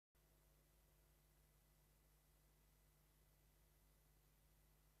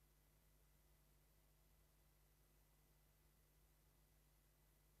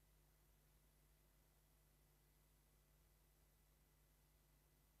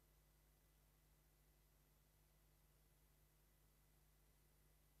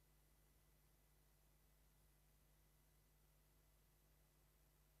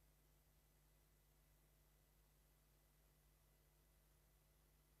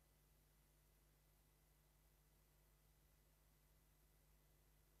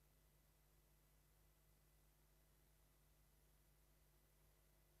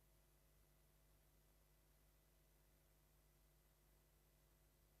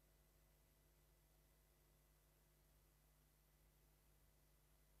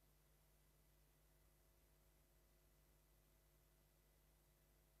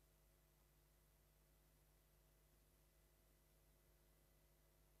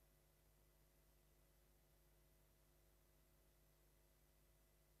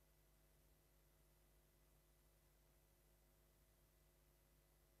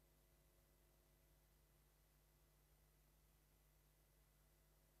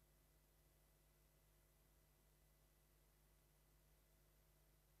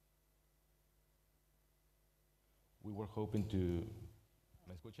we were hoping to...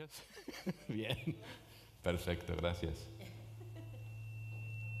 ¿Me escuchas? Bien. Perfecto, gracias.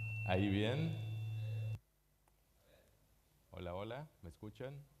 ¿Ahí bien? Hola, hola, ¿me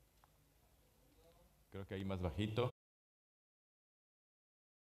escuchan? Creo que ahí más bajito.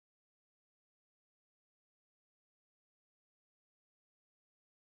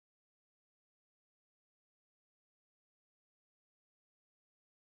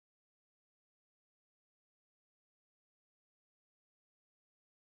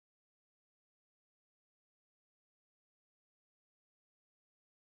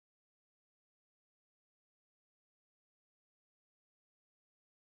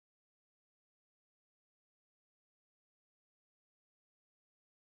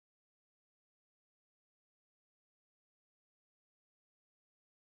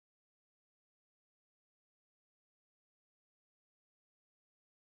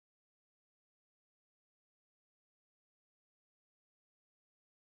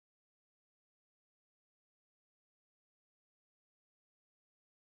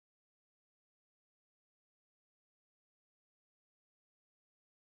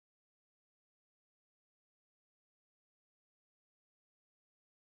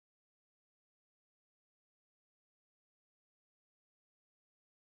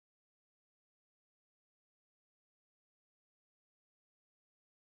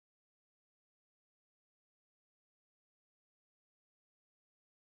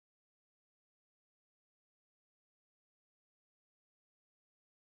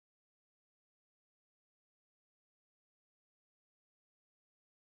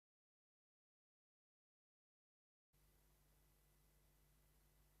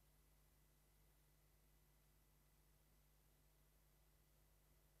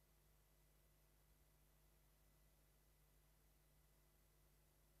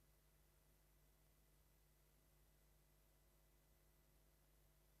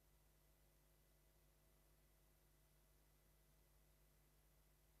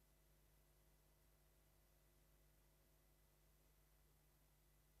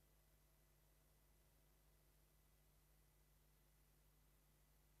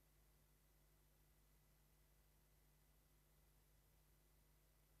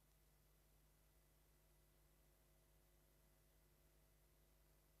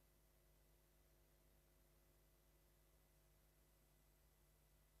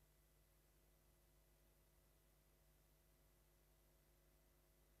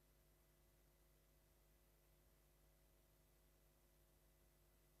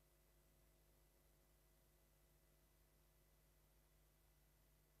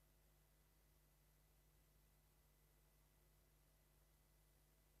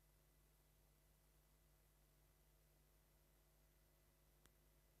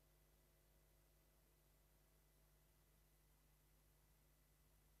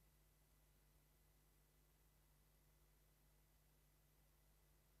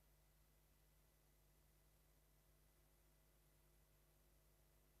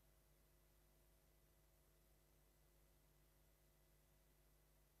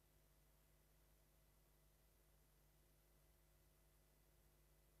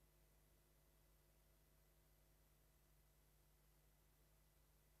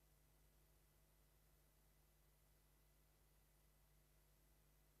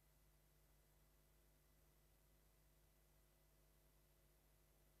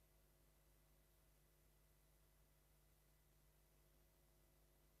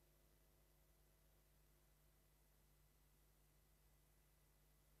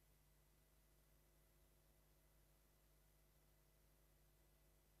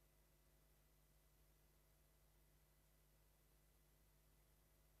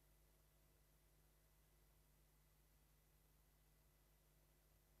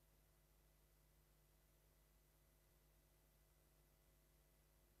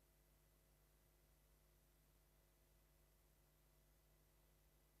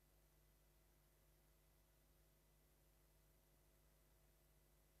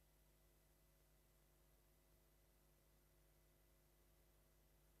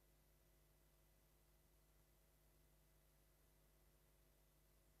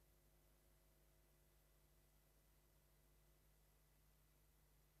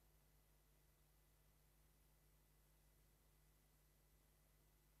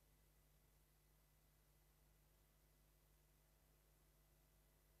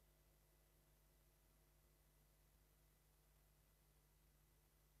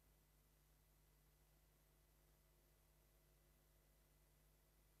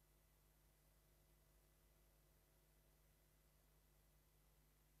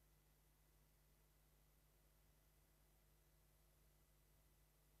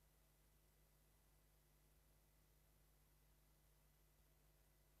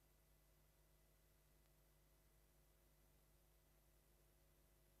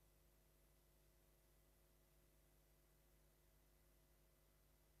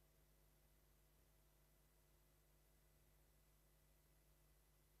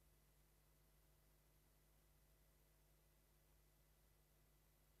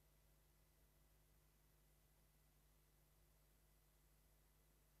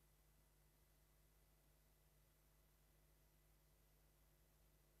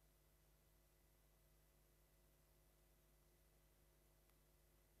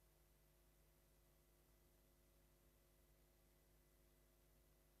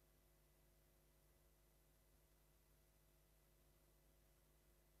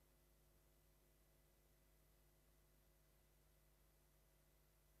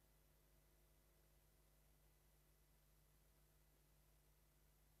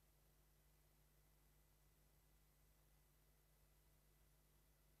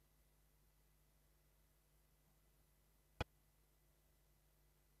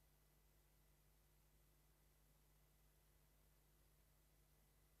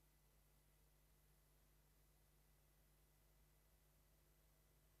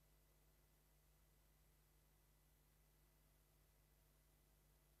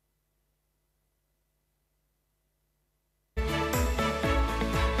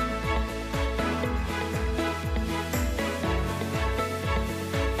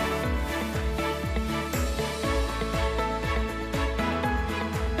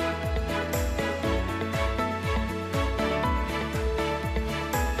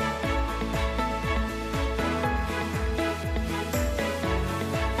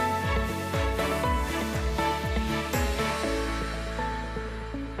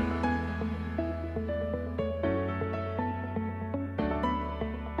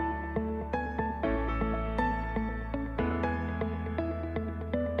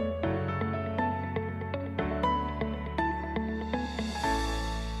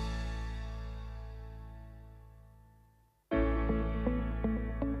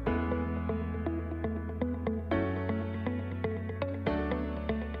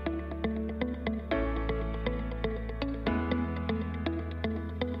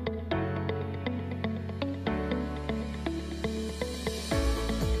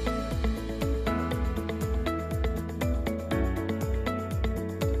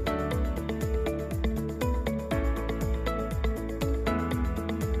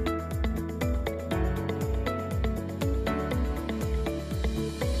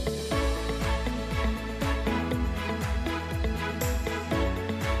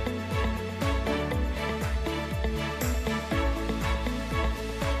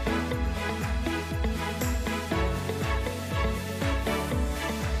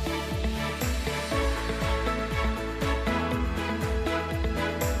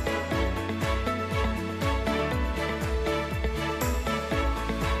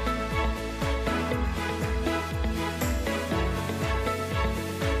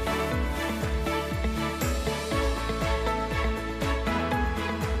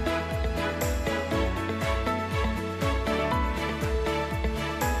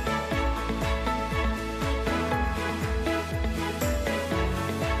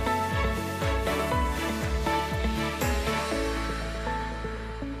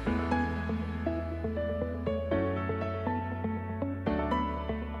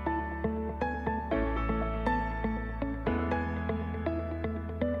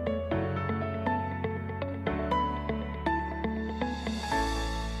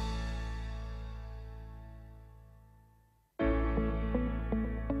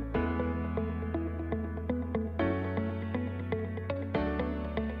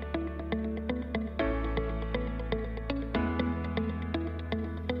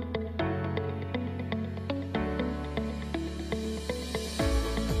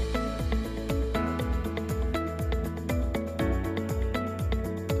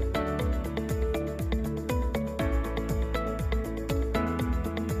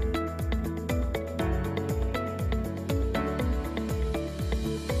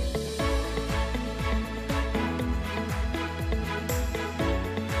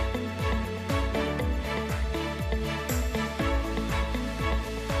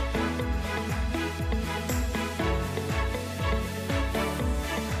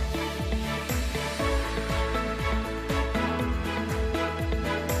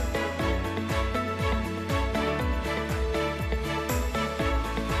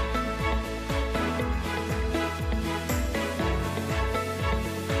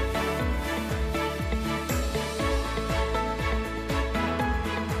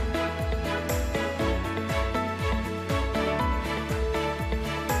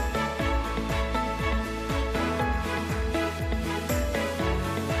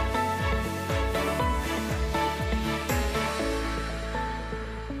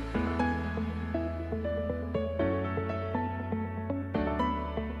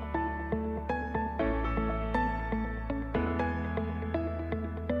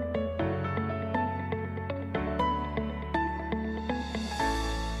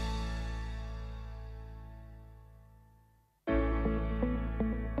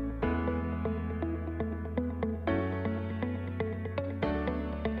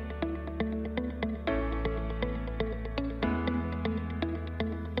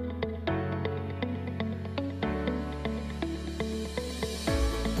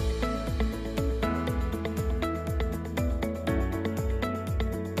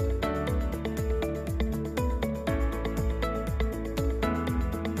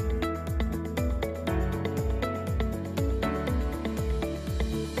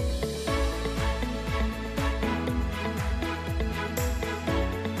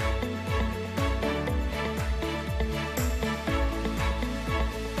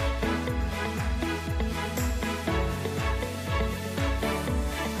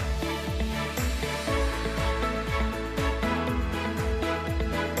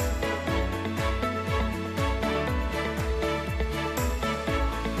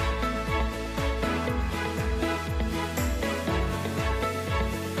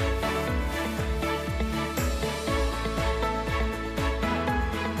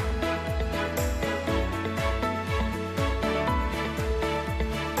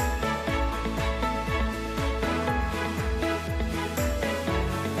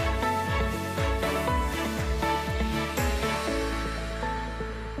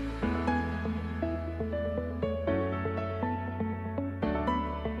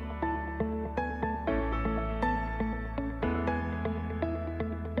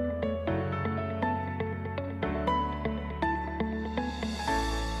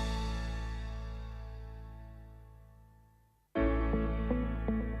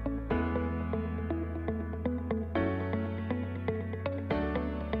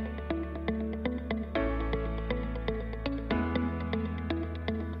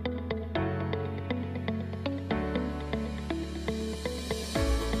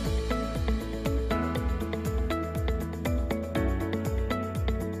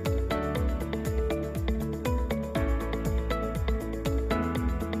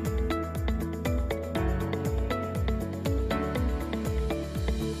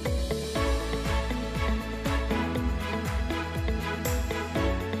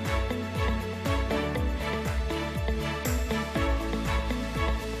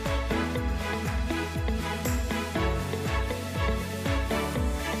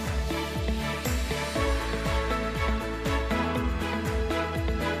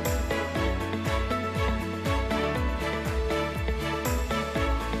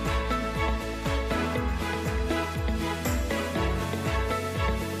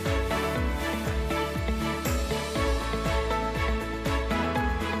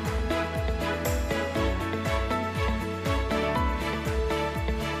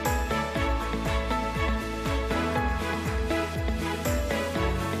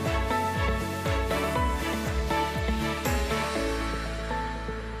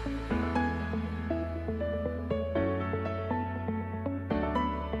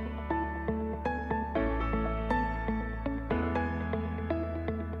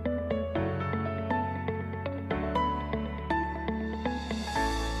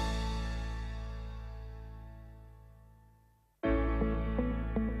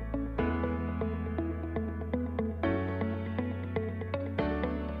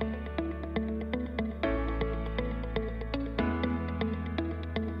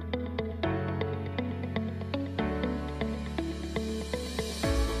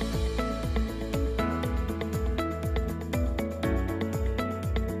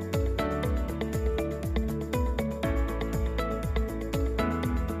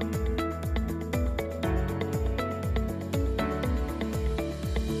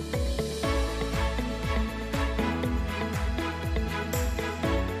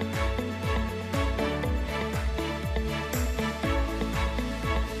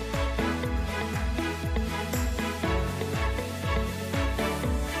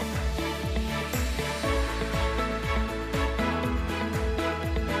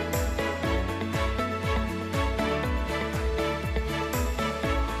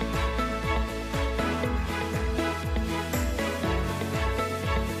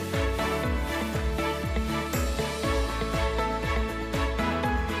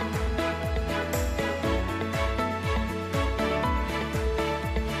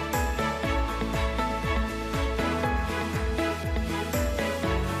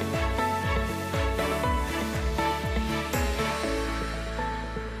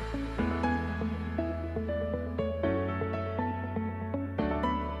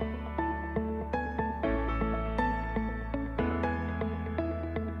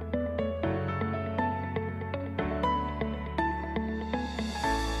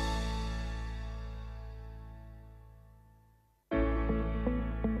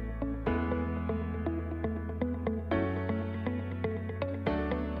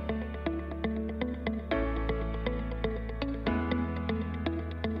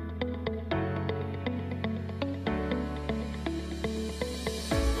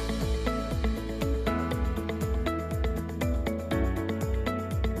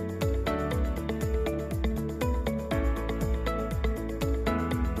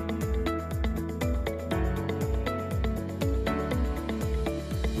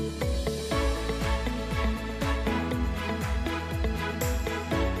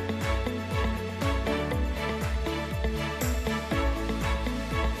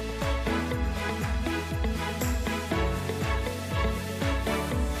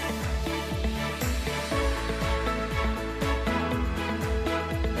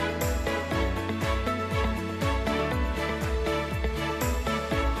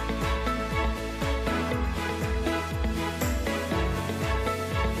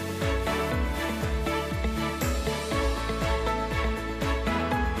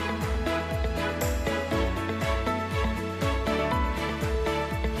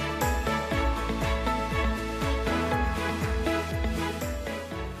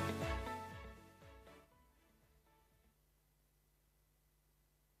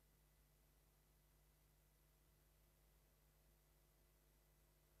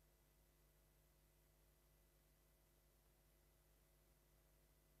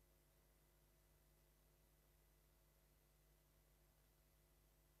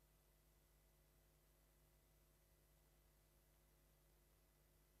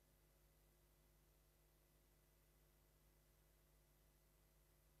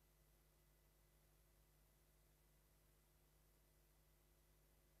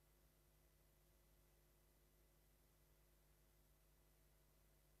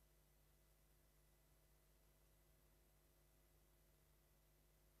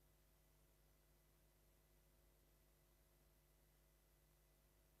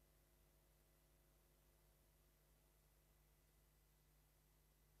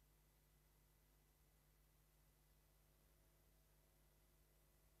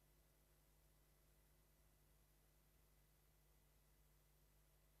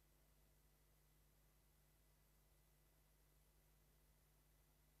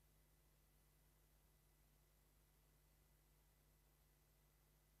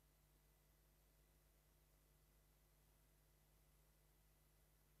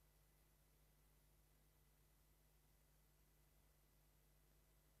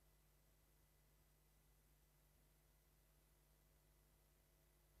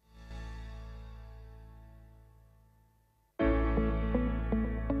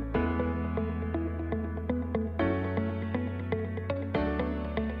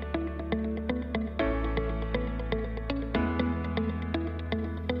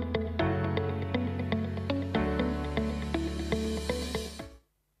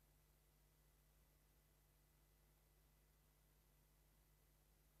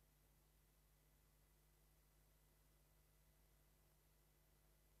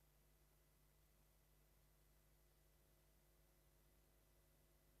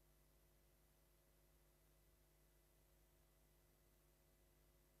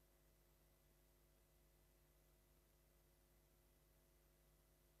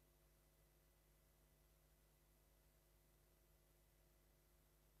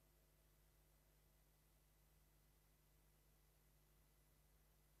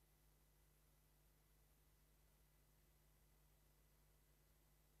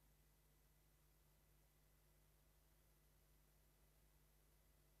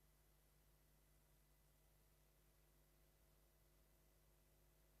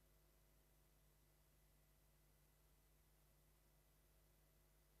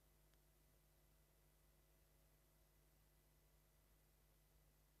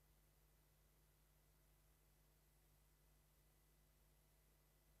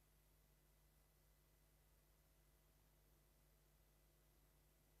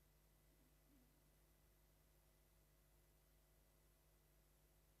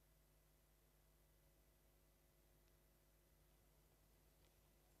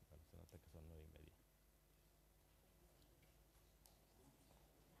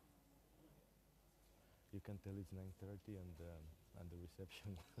 you can tell it's 9:30 and the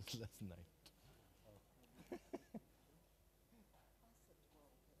reception was last night.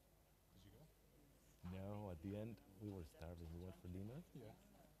 No, at the end we were starving. We went for dinner, Yeah.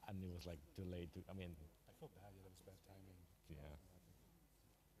 and it was like too late. I mean, I felt bad. Yeah, that was bad timing. yeah.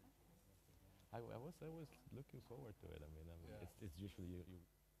 I was looking forward to it. Yeah. It's usually you.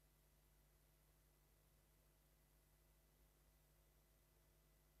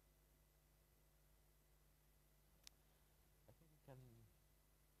 I think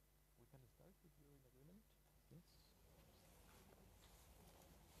we can start if you're in agreement. Yes.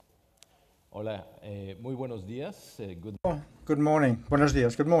 Hola, muy buenos días. Good Good morning. Buenos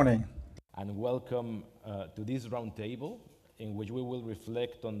días. Good morning. and welcome to this roundtable in which we will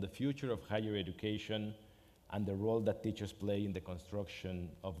reflect on the future of higher education and the role that teachers play in the construction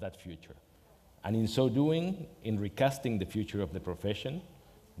of that future. And in so doing, in recasting the future of the profession,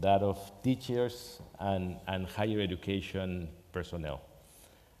 that of teachers and higher education personnel.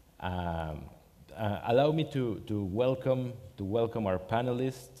 Allow me to welcome our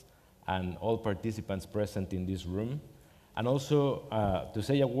panelists and all participants present in this room, and also to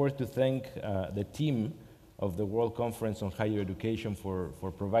say a word to thank the team of the World Conference on Higher Education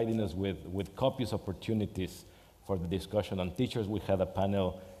for providing us with copious opportunities for the discussion on teachers. We had a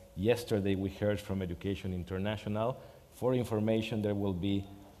panel yesterday. We heard from Education International. For information, there will be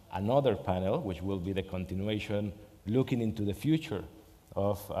another panel, which will be the continuation, looking into the future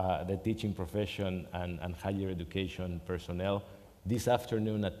of the teaching profession and higher education personnel this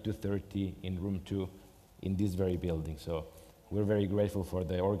afternoon at 2:30 in room 2 in this very building. So we're very grateful for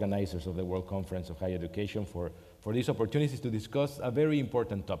the organizers of the World Conference of Higher Education for these opportunities to discuss a very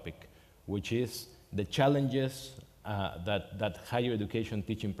important topic, which is the challenges that higher education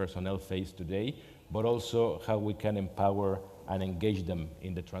teaching personnel face today, but also how we can empower and engage them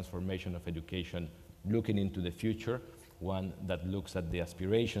in the transformation of education, looking into the future, one that looks at the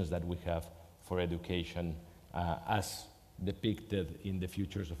aspirations that we have for education as depicted in the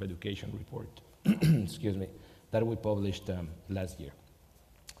Futures of Education report, excuse me, that we published last year.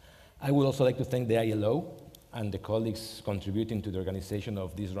 I would also like to thank the ILO and the colleagues contributing to the organization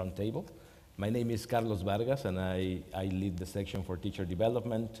of this roundtable. My name is Carlos Vargas, and I lead the section for teacher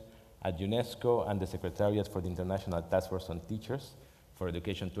development at UNESCO and the Secretariat for the International Task Force on Teachers for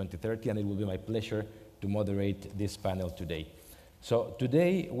Education 2030, and it will be my pleasure to moderate this panel today. So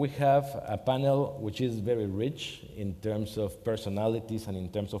today we have a panel which is very rich in terms of personalities and in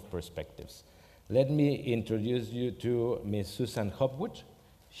terms of perspectives. Let me introduce you to Ms. Susan Hopwood.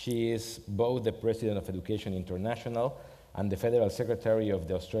 She is both the President of Education International and the Federal Secretary of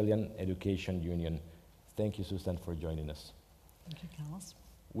the Australian Education Union. Thank you, Susan, for joining us. Thank you, Carlos.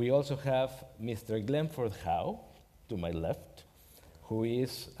 We also have Mr. Glenford Howe, to my left, who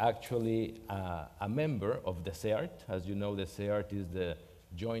is actually a member of the CEART. As you know, the CEART is the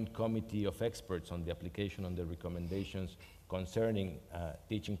Joint Committee of Experts on the application on the recommendations concerning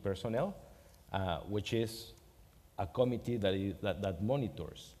teaching personnel, which is a committee that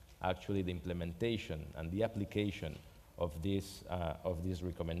monitors actually the implementation and the application of this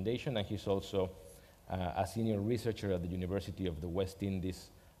recommendation. And he's also a senior researcher at the University of the West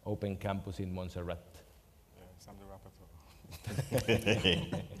Indies Open Campus in Montserrat. Yes, I'm the rapporteur.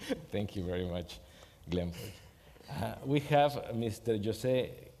 Thank you very much, Glenford. We have Mr. José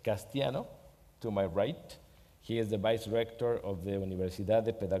Castiano to my right. He is the Vice Rector of the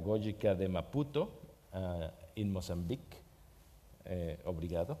Universidade Pedagógica de Maputo in Mozambique.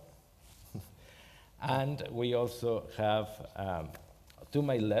 Obrigado. And we also have, to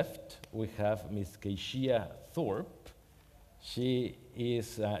my left, we have Ms. Keishia Thorpe. She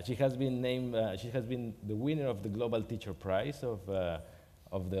has been the winner of the Global Teacher Prize of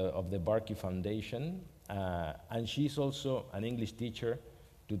the Barkey Foundation, and she's also an English teacher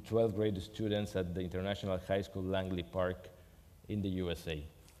to 12th grade students at the International High School Langley Park in the USA.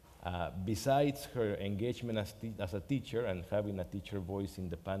 Besides her engagement as a teacher and having a teacher voice in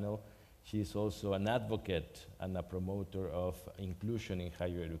the panel, she is also an advocate and a promoter of inclusion in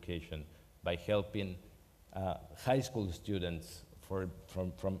higher education by helping high school students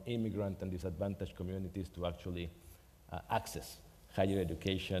from immigrant and disadvantaged communities to actually access higher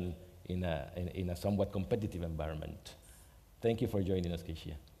education in a somewhat competitive environment. Thank you for joining us,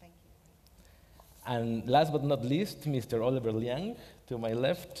 Keishia. Thank you. And last but not least, Mr. Oliver Liang, to my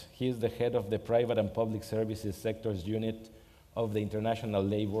left. He is the head of the Private and Public Services Sectors Unit of the International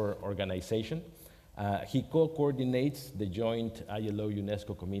Labour Organization. He co-coordinates the joint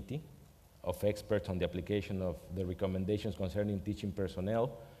ILO-UNESCO Committee of experts on the application of the recommendations concerning teaching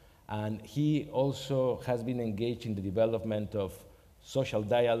personnel. And he also has been engaged in the development of social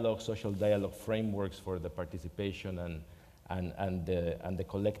dialogue frameworks for the participation and the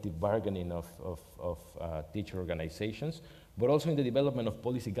collective bargaining of teacher organizations, but also in the development of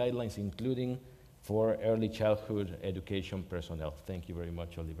policy guidelines, including for early childhood education personnel. Thank you very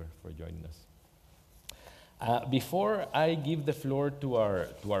much, Oliver, for joining us. Before I give the floor to our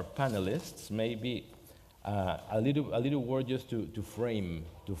panelists, maybe a little word just to frame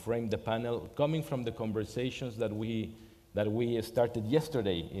the panel, coming from the conversations that we started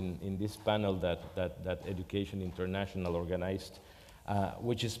yesterday in this panel that Education International organized,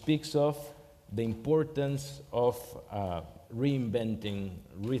 which speaks of the importance of reinventing,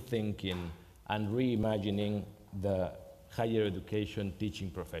 rethinking, and reimagining the higher education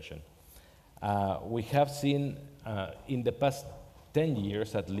teaching profession. We have seen in the past 10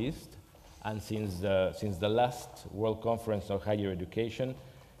 years at least, and since the last World Conference on Higher Education,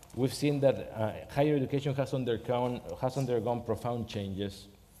 we've seen that higher education has undergone profound changes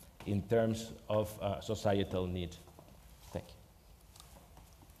in terms of societal need. Thank you.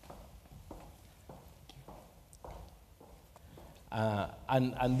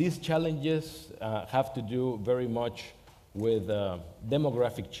 And these challenges have to do very much with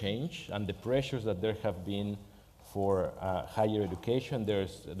demographic change and the pressures that there have been for higher education.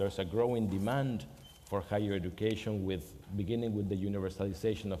 There's a growing demand for higher education, beginning with the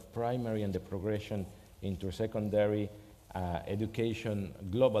universalization of primary and the progression into secondary education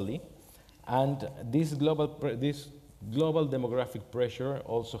globally. And this global demographic pressure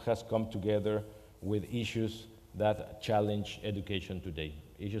also has come together with issues that challenge education today.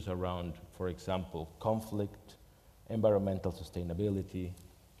 Issues around, for example, conflict, environmental sustainability,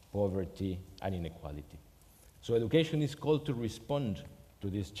 poverty, and inequality. So education is called to respond to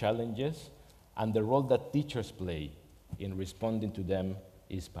these challenges, and the role that teachers play in responding to them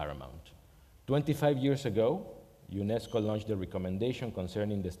is paramount. 25 years ago, UNESCO launched a recommendation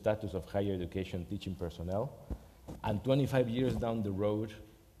concerning the status of higher education teaching personnel, and 25 years down the road,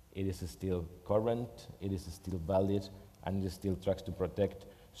 it is still current, it is still valid, and it still tries to protect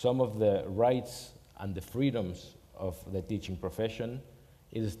some of the rights and the freedoms of the teaching profession.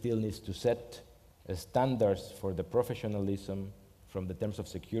 It still needs to set standards for the professionalism from the terms of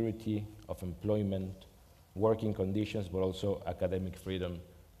security, of employment, working conditions, but also academic freedom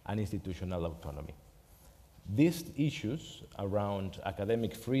and institutional autonomy. These issues around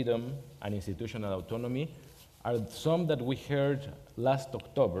academic freedom and institutional autonomy are some that we heard last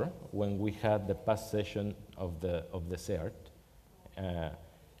October when we had the past session of the CERT.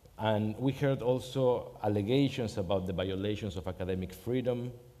 And we heard also allegations about the violations of academic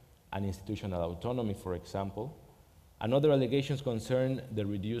freedom and institutional autonomy, for example. And other allegations concern the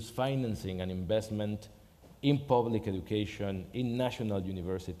reduced financing and investment in public education, in national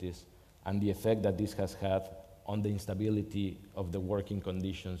universities, and the effect that this has had on the instability of the working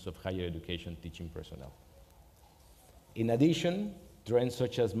conditions of higher education teaching personnel. In addition, trends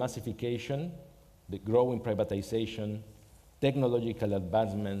such as massification, the growing privatization, technological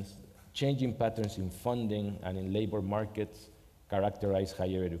advancements, changing patterns in funding and in labor markets characterize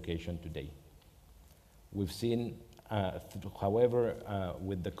higher education today. We've seen, however,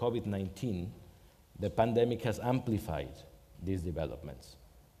 with the COVID-19, the pandemic has amplified these developments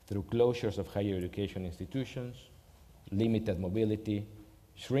through closures of higher education institutions, limited mobility,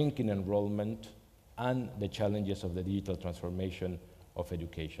 shrinking enrollment, and the challenges of the digital transformation of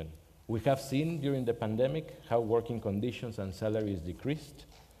education. We have seen during the pandemic how working conditions and salaries decreased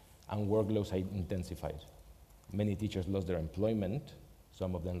and workloads intensified. Many teachers lost their employment,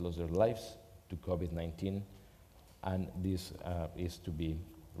 some of them lost their lives to COVID-19, and this is to be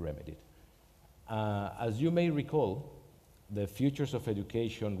remedied. As you may recall, the Futures of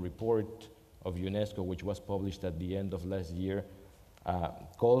Education report of UNESCO, which was published at the end of last year,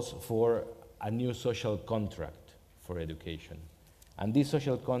 calls for a new social contract for education. And this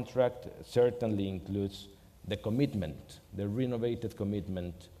social contract certainly includes the commitment, the renovated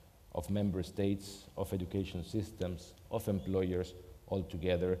commitment of member states, of education systems, of employers all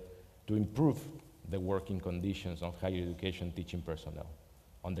together to improve the working conditions of higher education teaching personnel,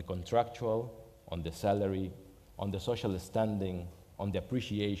 on the contractual, on the salary, on the social standing, on the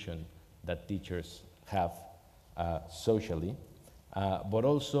appreciation that teachers have socially, but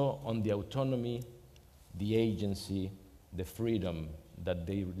also on the autonomy, the agency, the freedom that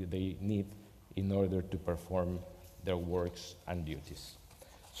they need in order to perform their works and duties.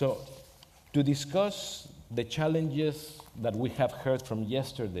 So, to discuss the challenges that we have heard from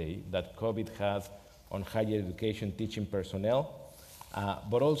yesterday that COVID had on higher education teaching personnel,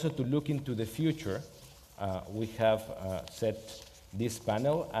 but also to look into the future, we have set this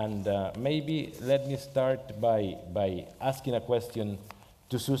panel. And maybe let me start by asking a question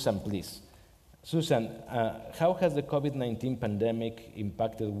to Susan, please. Susan, how has the COVID-19 pandemic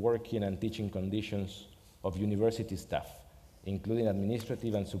impacted working and teaching conditions of university staff, including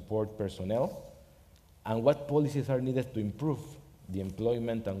administrative and support personnel? And what policies are needed to improve the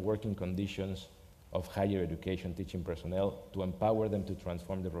employment and working conditions of higher education teaching personnel to empower them to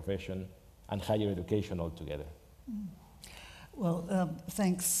transform the profession and higher education altogether? Well,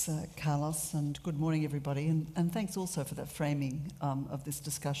 thanks, Carlos, and good morning, everybody, and thanks also for that framing of this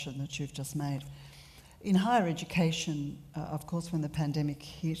discussion that you've just made. In higher education, of course, when the pandemic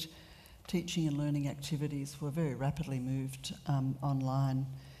hit, teaching and learning activities were very rapidly moved online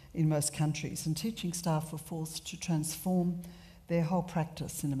in most countries, and teaching staff were forced to transform their whole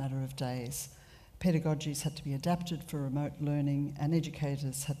practice in a matter of days. Pedagogies had to be adapted for remote learning, and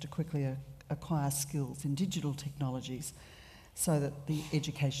educators had to quickly acquire skills in digital technologies so that the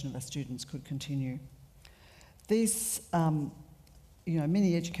education of our students could continue. These,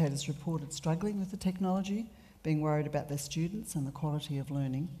 many educators reported struggling with the technology, being worried about their students and the quality of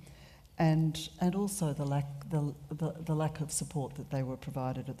learning, and also the lack of support that they were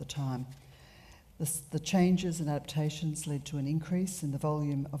provided at the time. The changes and adaptations led to an increase in the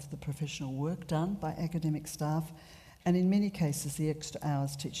volume of the professional work done by academic staff, and in many cases the extra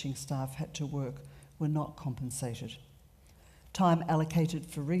hours teaching staff had to work were not compensated. Time allocated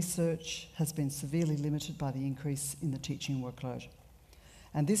for research has been severely limited by the increase in the teaching workload.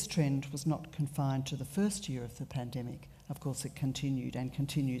 And this trend was not confined to the first year of the pandemic. Of course, it continued and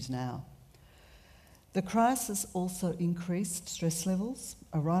continues now. The crisis also increased stress levels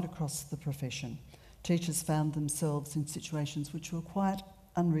right across the profession. Teachers found themselves in situations which were quite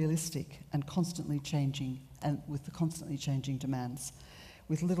unrealistic and constantly changing, and with the constantly changing demands,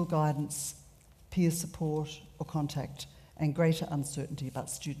 with little guidance, peer support or contact, and greater uncertainty about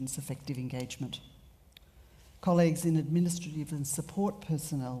students' effective engagement. Colleagues in administrative and support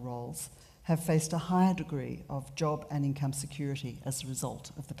personnel roles have faced a higher degree of job and income security as a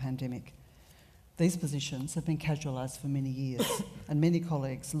result of the pandemic. These positions have been casualised for many years, and many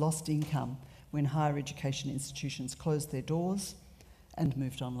colleagues lost income when higher education institutions closed their doors and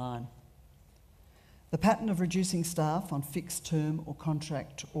moved online. The pattern of reducing staff on fixed term or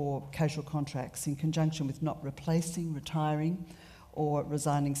contract or casual contracts in conjunction with not replacing, retiring or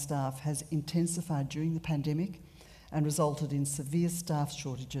resigning staff has intensified during the pandemic and resulted in severe staff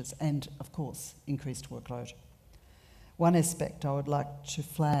shortages and, of course, increased workload. One aspect I would like to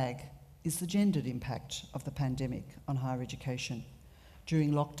flag is the gendered impact of the pandemic on higher education.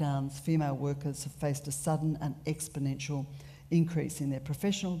 During lockdowns, female workers have faced a sudden and exponential increase in their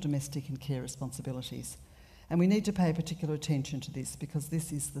professional, domestic and care responsibilities. And we need to pay particular attention to this because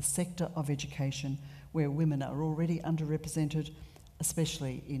this is the sector of education where women are already underrepresented,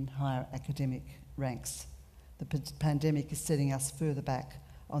 especially in higher academic ranks. The pandemic is setting us further back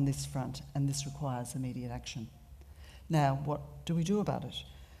on this front, and this requires immediate action. Now, what do we do about it?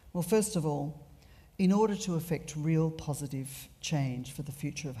 Well, first of all, in order to effect real positive change for the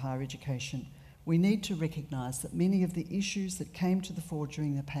future of higher education, we need to recognise that many of the issues that came to the fore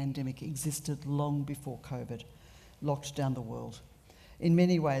during the pandemic existed long before COVID locked down the world. In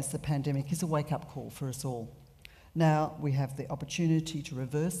many ways, the pandemic is a wake-up call for us all. Now we have the opportunity to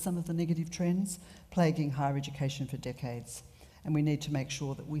reverse some of the negative trends plaguing higher education for decades, and we need to make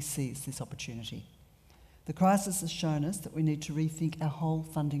sure that we seize this opportunity. The crisis has shown us that we need to rethink our whole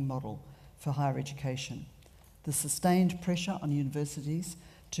funding model for higher education. The sustained pressure on universities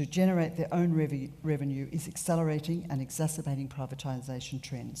to generate their own revenue is accelerating and exacerbating privatisation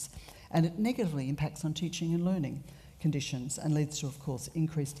trends, and it negatively impacts on teaching and learning conditions and leads to, of course,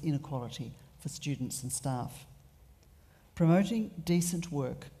 increased inequality for students and staff. Promoting decent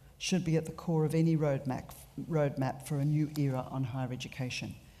work should be at the core of any roadmap for a new era on higher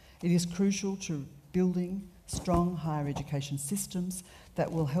education. It is crucial to building strong higher education systems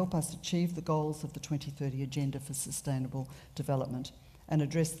that will help us achieve the goals of the 2030 Agenda for Sustainable Development and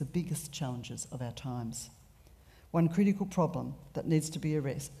address the biggest challenges of our times. One critical problem that needs to be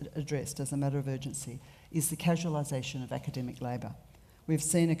addressed as a matter of urgency is the casualisation of academic labour. We've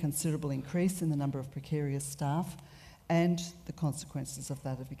seen a considerable increase in the number of precarious staff, and the consequences of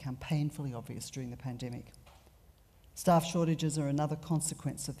that have become painfully obvious during the pandemic. Staff shortages are another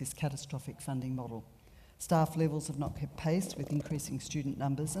consequence of this catastrophic funding model. Staff levels have not kept pace with increasing student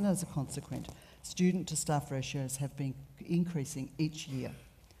numbers, and as a consequence, student to staff ratios have been increasing each year.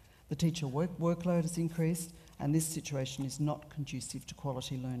 The teacher workload has increased, and this situation is not conducive to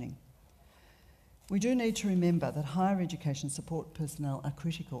quality learning. We do need to remember that higher education support personnel are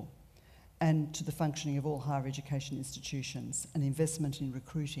critical, and to the functioning of all higher education institutions, and investment in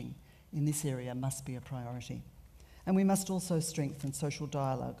recruiting in this area must be a priority. And we must also strengthen social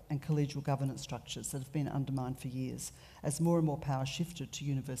dialogue and collegial governance structures that have been undermined for years as more and more power shifted to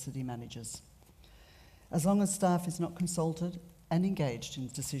university managers. As long as staff is not consulted and engaged in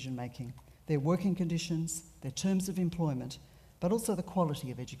decision making, their working conditions, their terms of employment, but also the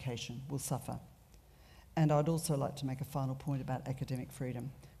quality of education will suffer. And I'd also like to make a final point about academic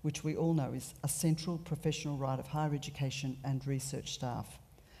freedom, which we all know is a central professional right of higher education and research staff.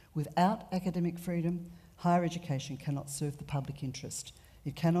 Without academic freedom, higher education cannot serve the public interest.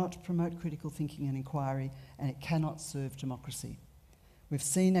 It cannot promote critical thinking and inquiry, and it cannot serve democracy. We've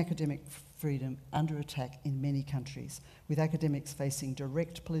seen academic freedom under attack in many countries, with academics facing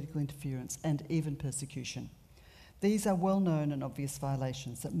direct political interference and even persecution. These are well-known and obvious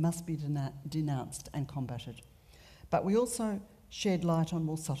violations that must be denounced and combated. But we also shed light on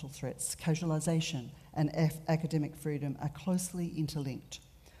more subtle threats. Casualisation and academic freedom are closely interlinked.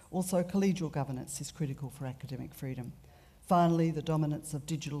 Also, collegial governance is critical for academic freedom. Finally, the dominance of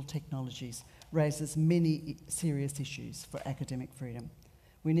digital technologies raises many serious issues for academic freedom.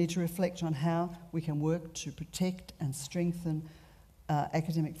 We need to reflect on how we can work to protect and strengthen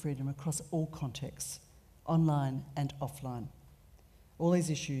academic freedom across all contexts, online and offline. All these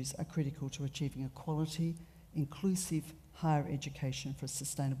issues are critical to achieving a quality, inclusive higher education for a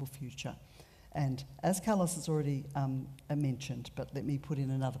sustainable future. And as Carlos has already mentioned, but let me put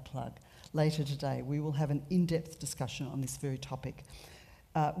in another plug, later today we will have an in-depth discussion on this very topic.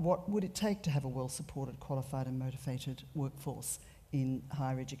 What would it take to have a well-supported, qualified and motivated workforce in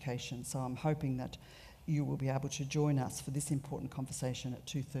higher education? So I'm hoping that you will be able to join us for this important conversation at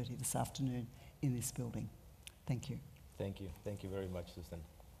 2:30 this afternoon in this building. Thank you. Thank you. Thank you very much, Susan.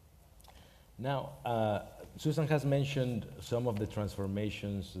 Now, Susan has mentioned some of the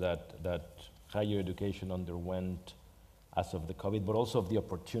transformations that higher education underwent as of the COVID, but also of the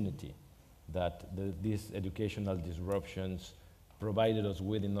opportunity that these educational disruptions provided us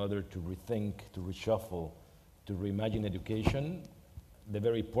with in order to rethink, to reshuffle, to reimagine education, the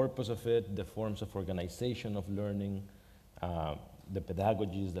very purpose of it, the forms of organization of learning, the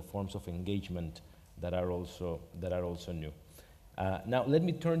pedagogies, the forms of engagement that are also new. Now, let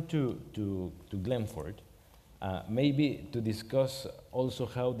me turn to Glenford, maybe to discuss also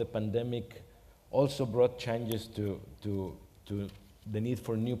how the pandemic also brought changes to the need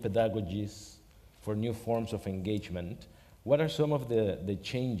for new pedagogies, for new forms of engagement. What are some of the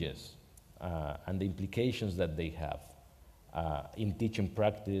changes and the implications that they have in teaching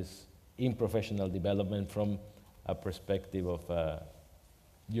practice, in professional development from a perspective of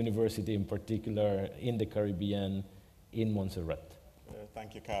university in particular, in the Caribbean, in Montserrat?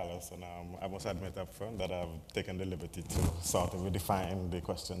 Thank you, Carlos. And I must admit up front that I've taken the liberty to sort of redefine the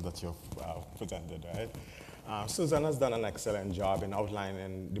question that you've presented, right? Susan has done an excellent job in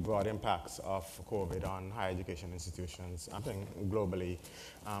outlining the broad impacts of COVID on higher education institutions, I think globally.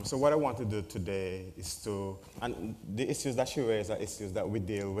 So what I want to do today is and the issues that she raised are issues that we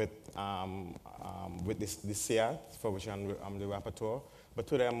deal with this year, for which I'm the rapporteur. But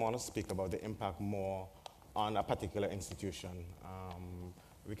today I want to speak about the impact more on a particular institution.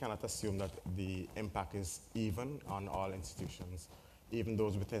 We cannot assume that the impact is even on all institutions, even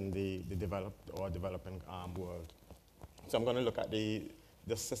those within the developed or developing world. So I'm going to look at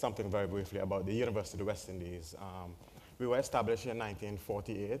just say something very briefly about the University of the West Indies. We were established in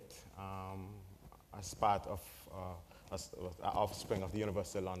 1948 as part of offspring of the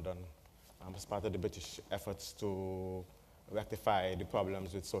University of London, as part of the British efforts to rectify the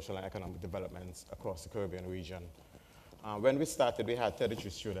problems with social and economic developments across the Caribbean region. When we started, we had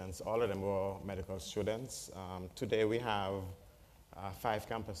 33 students. All of them were medical students. Today we have 5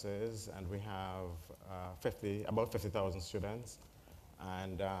 campuses, and we have about 50,000 students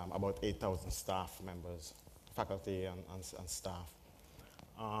and about 8,000 staff members, faculty and staff.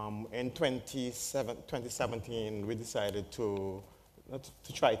 In 2017, we decided to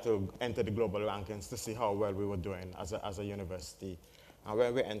try to enter the global rankings to see how well we were doing as a university.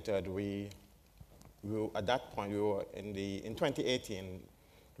 When we entered, at that point, we were in 2018,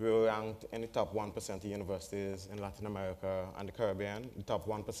 we were ranked in the top 1% of universities in Latin America and the Caribbean, the top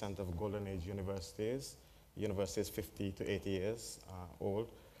 1% of Golden Age universities 50 to 80 years old,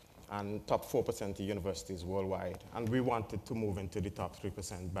 and top 4% of universities worldwide. And we wanted to move into the top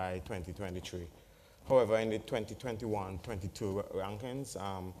 3% by 2023. However, in the 2021-22 rankings,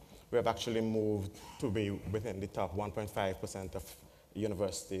 we have actually moved to be within the top 1.5% of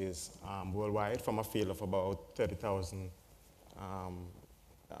universities worldwide from a field of about 30,000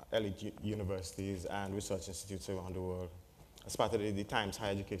 elite universities and research institutes around the world. as part of the Times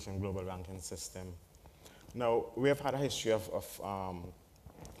Higher Education Global Ranking System. Now, we have had a history of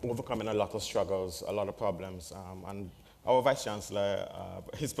overcoming a lot of struggles, a lot of problems, and our Vice Chancellor,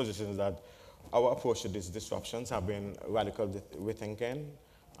 his position is that our approach to these disruptions have been radical rethinking,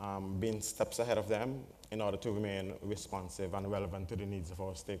 being steps ahead of them in order to remain responsive and relevant to the needs of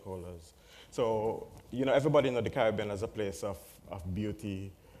our stakeholders. So, you know, everybody knows the Caribbean as a place of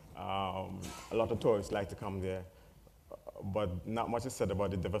beauty. A lot of tourists like to come there, but not much is said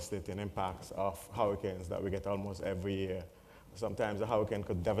about the devastating impacts of hurricanes that we get almost every year. Sometimes a hurricane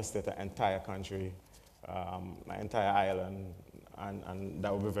could devastate an entire country, an entire island, and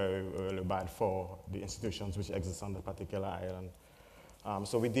that would be very, really bad for the institutions which exist on the particular island.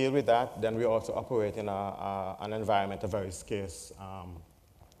 So we deal with that. Then we also operate in an environment of very scarce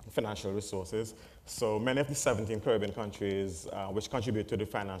financial resources. So many of the 17 Caribbean countries which contribute to the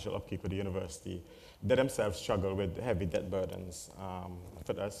financial upkeep of the university, they themselves struggle with heavy debt burdens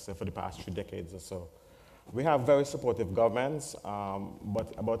for the past 3 decades or so. We have very supportive governments,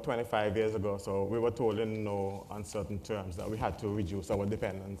 but about 25 years ago, so we were told in no uncertain terms that we had to reduce our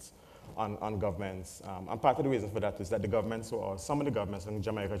dependence on governments. And part of the reason for that is that the governments, or some of the governments in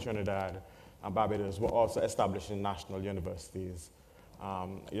Jamaica, Trinidad, and Barbados were also establishing national universities.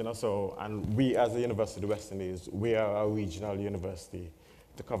 You know, so, and we as the University of the West Indies, we are a regional university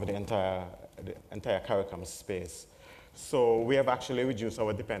to cover the entire CARICOM space. So we have actually reduced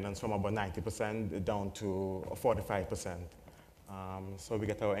our dependence from about 90% down to 45%. So we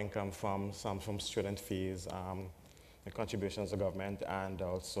get our income from student fees, the contributions to government, and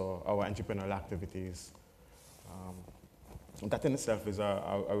also our entrepreneurial activities. That in itself is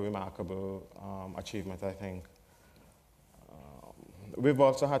a remarkable achievement, I think. We've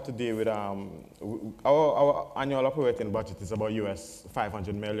also had to deal with, our annual operating budget is about US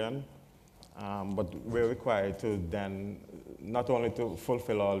 500 million. But we're required to then not only to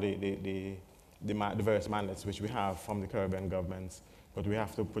fulfill all the various mandates which we have from the Caribbean governments, but we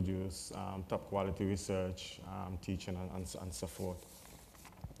have to produce top quality research, teaching, and so forth.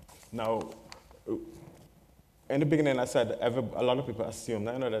 Now, in the beginning, I said a lot of people assume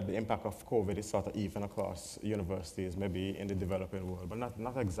that, you know, that the impact of COVID is sort of even across universities, maybe in the developing world, but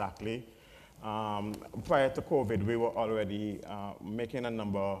not exactly. Prior to COVID, we were already making a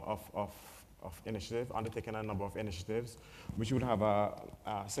number of initiatives, undertaking a number of initiatives, which would have a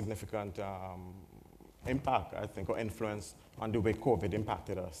significant impact, I think, or influence on the way COVID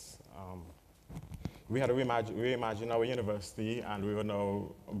impacted us. We had to reimagine our university, and we were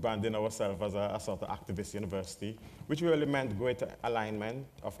now branding ourselves as a sort of activist university, which really meant greater alignment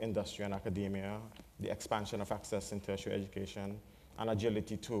of industry and academia, the expansion of access in tertiary education, and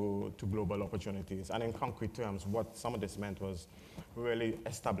agility to global opportunities. And in concrete terms, what some of this meant was really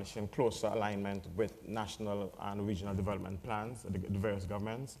establishing closer alignment with national and regional development plans, the various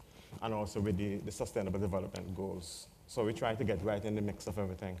governments, and also with the sustainable development goals. So we try to get right in the mix of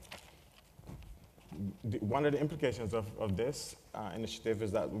everything. One of the implications of this initiative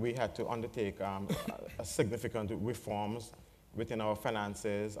is that we had to undertake a significant reforms within our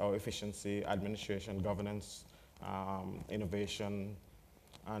finances, our efficiency, administration, governance, innovation,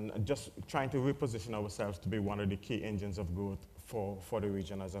 and just trying to reposition ourselves to be one of the key engines of growth for the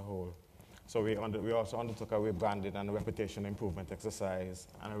region as a whole. So we also undertook a rebranding and a reputation improvement exercise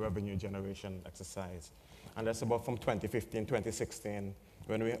and a revenue generation exercise. And that's about from 2015, 2016,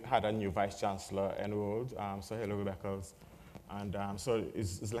 when we had a new Vice Chancellor enrolled, so Hillary Beckles. And so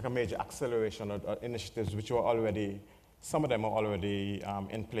it's like a major acceleration of initiatives which were already, some of them are already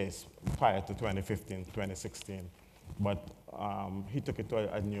in place prior to 2015, 2016. But he took it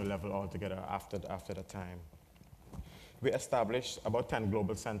to a new level altogether after the time. We established about 10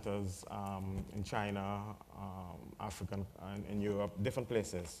 global centers in China, Africa, and in Europe, different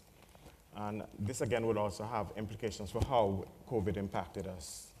places. And this again would also have implications for how COVID impacted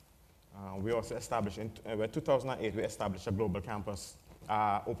us. We also established, in 2008, we established a global campus,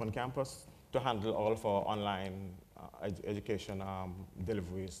 open campus, to handle all of our online education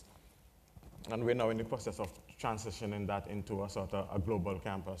deliveries. And we're now in the process of transitioning that into a sort of a global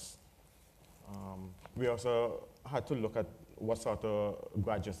campus. We also had to look at what sort of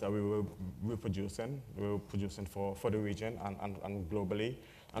graduates that we were producing. We were producing for the region and globally.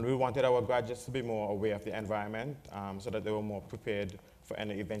 And we wanted our graduates to be more aware of the environment so that they were more prepared for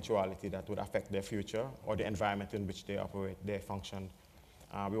any eventuality that would affect their future or the environment in which they operate, they function.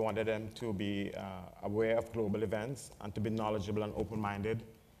 We wanted them to be aware of global events and to be knowledgeable and open-minded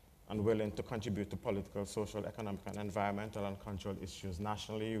and willing to contribute to political, social, economic, and environmental and cultural issues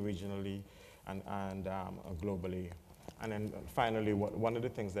nationally, regionally, and globally. And then finally, one of the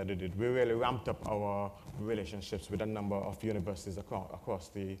things that we did, we really ramped up our relationships with a number of universities across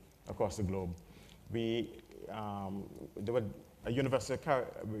the globe. There were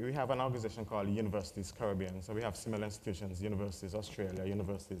we have an organization called Universities Caribbean. So we have similar institutions, Universities Australia,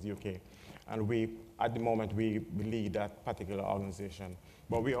 Universities UK. And at the moment, we lead that particular organization.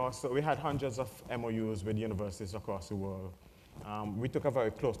 But we had hundreds of MOUs with universities across the world. We took a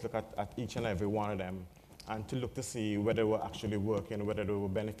very close look at each and every one of them, and to look to see whether they were actually working, whether they were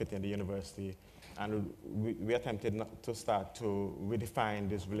benefiting the university. And we attempted to start to redefine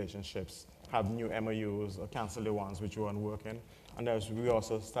these relationships, have new MOUs or cancel the ones which weren't working. And we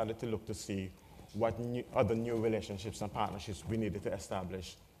also started to look to see what other new relationships and partnerships we needed to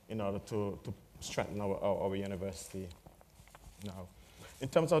establish in order to strengthen our university. Now, in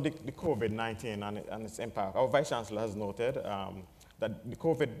terms of the COVID-19 and its impact, our Vice Chancellor has noted that the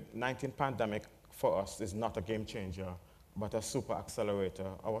COVID-19 pandemic for us is not a game changer, but a super accelerator.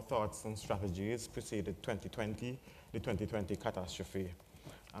 Our thoughts and strategies preceded 2020, the 2020 catastrophe.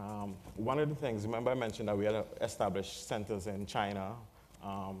 One of the things, remember I mentioned that we had established centers in China,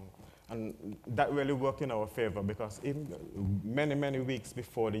 and that really worked in our favor because even many weeks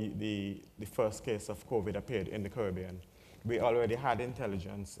before the first case of COVID appeared in the Caribbean, we already had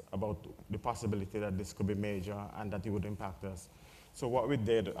intelligence about the possibility that this could be major and that it would impact us. So what we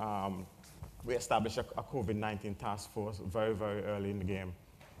did, we established a COVID-19 task force very early in the game.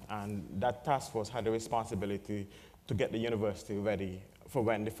 And that task force had the responsibility to get the university ready for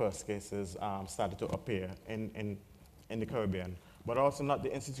when the first cases started to appear in the Caribbean. But also not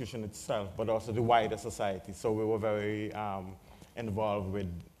the institution itself, but also the wider society. So we were very involved with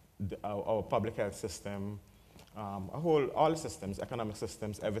our public health system, all the systems, economic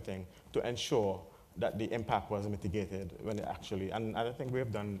systems, everything, to ensure that the impact was mitigated when it actually, and I think we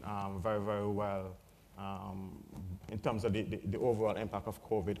have done very well in terms of the overall impact of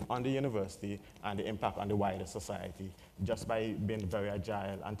COVID on the university and the impact on the wider society, just by being very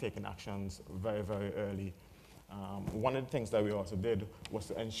agile and taking actions very early. One of the things that we also did was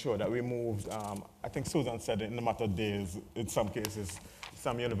to ensure that we moved, I think Susan said in a matter of days, in some cases,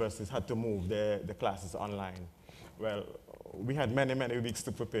 some universities had to move their classes online. Well, we had many weeks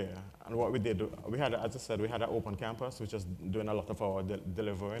to prepare. And what we did, we had, as I said, we had an open campus, which is doing a lot of our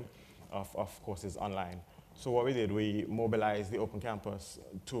delivering of courses online. So what we did, we mobilized the open campus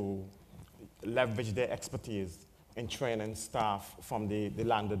to leverage their expertise in training staff from the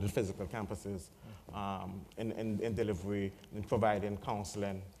landed, the physical campuses in delivery, in providing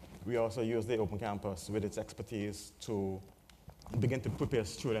counseling. We also used the open campus with its expertise to begin to prepare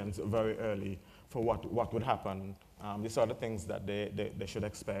students very early for what would happen. These are the things that they should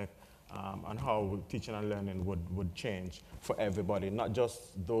expect, and how teaching and learning would change for everybody, not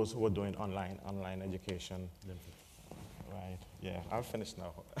just those who are doing online education. Right, yeah, I'm finished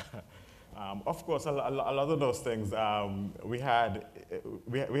now. Of course, a lot of those things, we had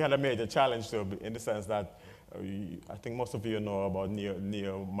a major challenge to, in the sense that I think most of you know about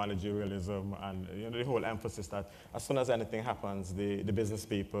neo-managerialism and the whole emphasis that as soon as anything happens, the business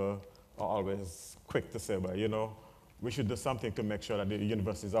people are always quick to say, well, we should do something to make sure that the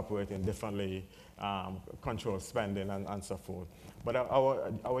university is operating differently, control spending and so forth. But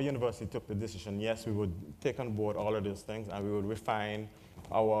our university took the decision, yes, we would take on board all of those things and we would refine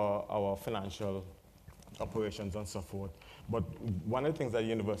our financial operations and so forth. But one of the things that the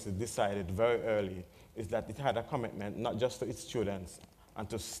university decided very early is that it had a commitment not just to its students and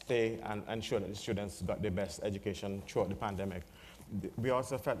to stay and ensure that the students got the best education throughout the pandemic. We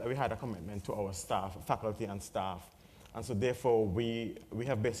also felt that we had a commitment to our staff, faculty and staff. And so therefore, we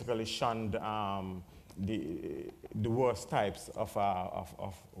have basically shunned the worst types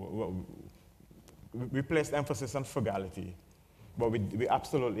we placed emphasis on frugality, but we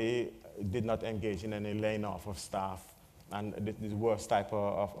absolutely did not engage in any laying off of staff and the worst type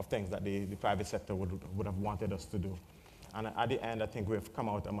of things that the private sector would have wanted us to do. And at the end, I think we've come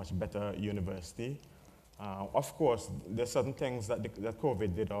out a much better university. Of course, there's certain things that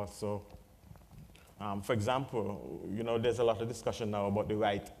COVID did also. For example, there's a lot of discussion now about the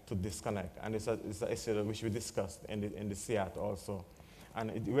right to disconnect, and it's an issue which we discussed in the SEAT also.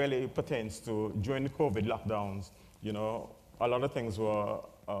 And it really pertains to, during the COVID lockdowns, a lot of things were,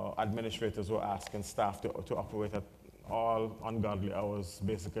 administrators were asking staff to operate at all ungodly hours,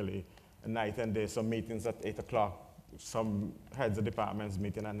 basically, night and day. Some meetings at 8 o'clock, some heads of departments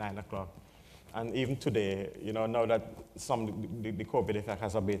meeting at 9 o'clock. And even today, now that the COVID effect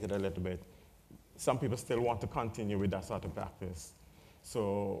has abated a little bit, some people still want to continue with that sort of practice.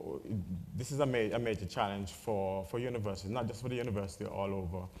 So this is a major challenge for universities, not just for the university, all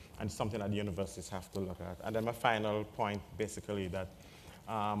over, and something that the universities have to look at. And then my final point, basically, that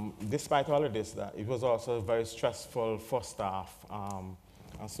despite all of this, that it was also very stressful for staff.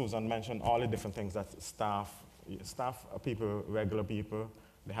 And Susan mentioned all the different things that staff are people, regular people,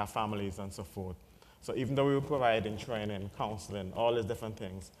 they have families and so forth. So even though we were providing training, counseling, all these different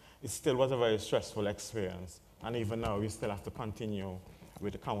things, it still was a very stressful experience. And even now, we still have to continue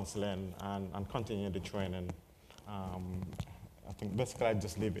with the counseling and continue the training. I think basically I'd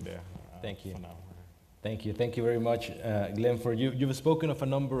just leave it there. Thank you. For now. Thank you. Thank you very much, Glenn, for you. You've spoken of a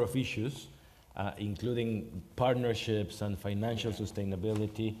number of issues, including partnerships and financial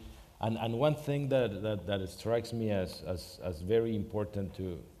sustainability. And one thing that strikes me as very important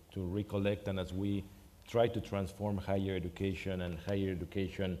to recollect, and as we try to transform higher education and higher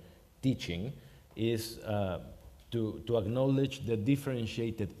education teaching, is to acknowledge the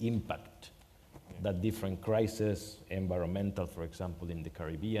differentiated impact that different crises, environmental, for example, in the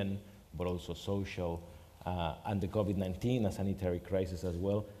Caribbean, but also social, and the COVID-19, a sanitary crisis as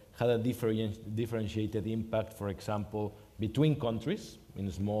well, had a differentiated impact, for example, between countries, in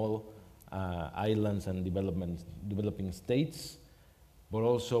small islands and developing states, but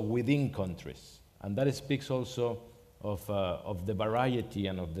also within countries. And that speaks also of the variety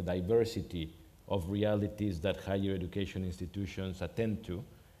and of the diversity of realities that higher education institutions attend to,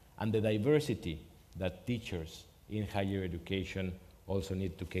 and the diversity that teachers in higher education also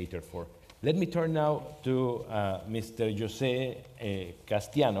need to cater for. Let me turn now to Mr. José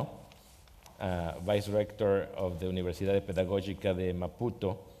Castiano, Vice Rector of the Universidad Pedagógica de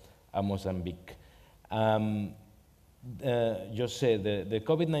Maputo, Mozambique. José, the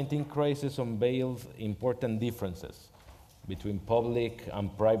COVID-19 crisis unveiled important differences between public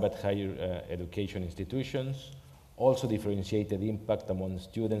and private higher education institutions, also differentiated impact among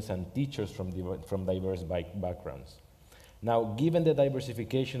students and teachers from diverse backgrounds. Now, given the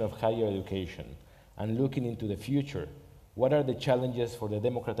diversification of higher education and looking into the future, what are the challenges for the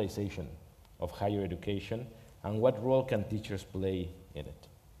democratization of higher education, and what role can teachers play in it?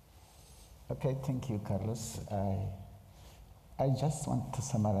 Okay, thank you, Carlos. I just want to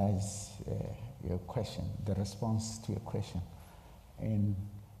summarize your question, the response to your question, in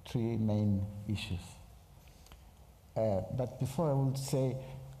three main issues. But before I would say,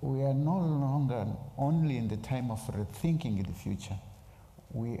 we are no longer only in the time of rethinking the future.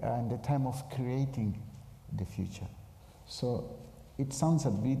 We are in the time of creating the future. So it sounds a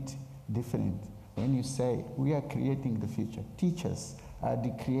bit different when you say we are creating the future. Teachers are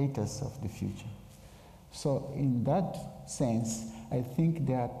the creators of the future. So in that sense, I think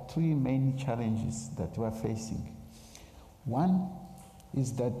there are three main challenges that we are facing. One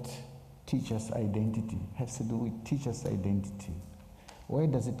is that teachers' identity has to do with teachers' identity. Where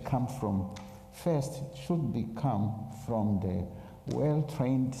does it come from? First, it should come from the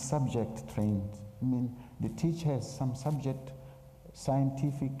well-trained, subject-trained. I mean, the teacher has some subject,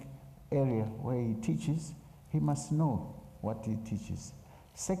 scientific area where he teaches. He must know what he teaches.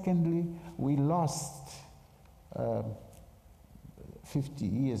 Secondly, we lost 50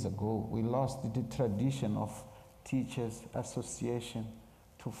 years ago, we lost the tradition of teachers' association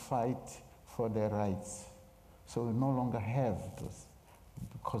to fight for their rights. So we no longer have those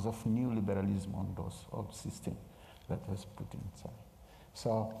because of neoliberalism on those old system that was put inside.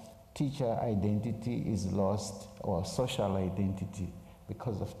 So teacher identity is lost, or social identity,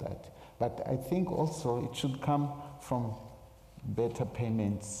 because of that. But I think also it should come from better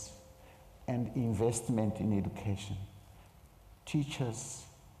payments and investment in education. Teachers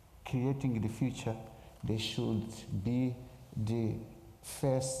creating the future, they should be the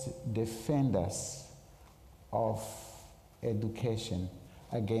first defenders of education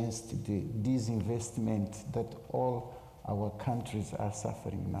against the disinvestment that all our countries are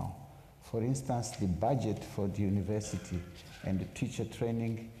suffering now. For instance, the budget for the university and the teacher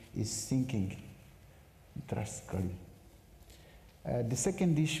training is sinking drastically. The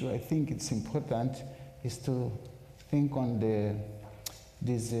second issue I think it's important is to think on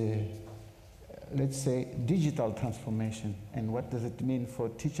this, let's say, digital transformation, and what does it mean for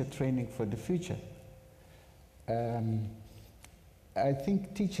teacher training for the future. I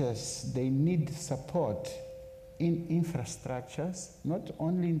think teachers, they need support in infrastructures, not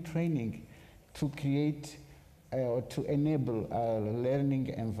only in training, to create or to enable a learning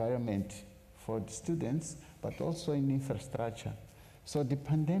environment for the students, but also in infrastructure. So the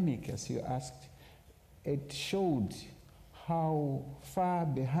pandemic, as you asked, it showed how far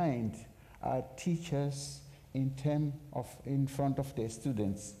behind are teachers in front of their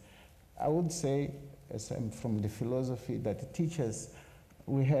students. I would say, as I'm from the philosophy, that teachers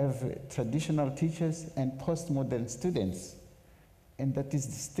we have traditional teachers and postmodern students. And that is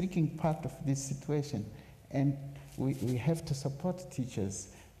the striking part of this situation. And we have to support teachers.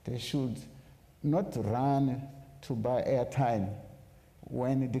 They should not run to buy airtime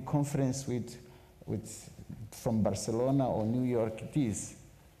when the conference from Barcelona or New York it is.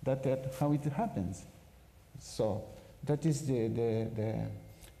 That's how it happens. So that is the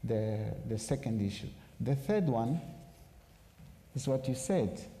second issue. The third one is what you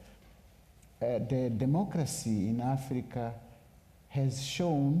said. The democracy in Africa has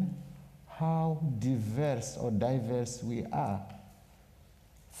shown how diverse we are,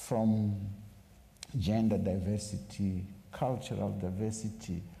 from gender diversity, cultural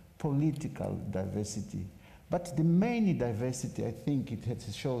diversity, political diversity. But the main diversity, I think it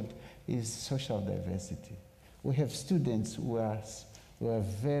has showed, is social diversity. We have students who are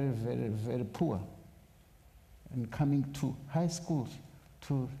very, very, very poor and coming to high schools,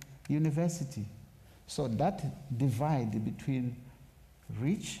 to university. So that divide between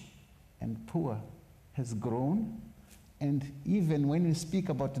rich and poor has grown. And even when we speak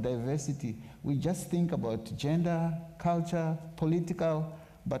about diversity, we just think about gender, culture, political,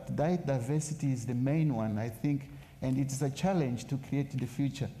 but that diversity is the main one, I think, and it is a challenge to create the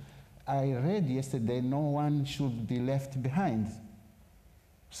future. I read yesterday, no one should be left behind.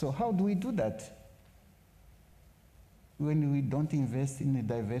 So how do we do that when we don't invest in the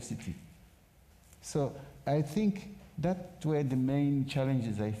diversity? So I think that's where the main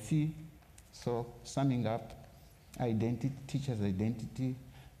challenges I see. So summing up, identity, teachers' identity,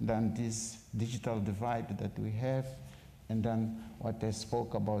 then this digital divide that we have, and then what I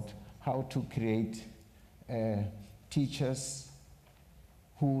spoke about, how to create teachers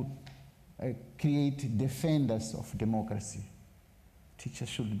who create defenders of democracy. Teachers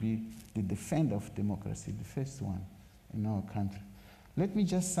should be the defender of democracy, the first one in our country. Let me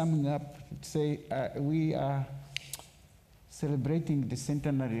just sum up, say we are celebrating the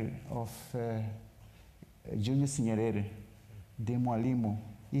centenary of Julius Nyerere, de Mwalimu.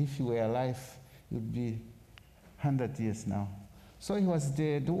 If he were alive, it would be 100 years now. So he was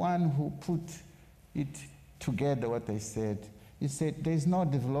the one who put it together, what I said. He said, there is no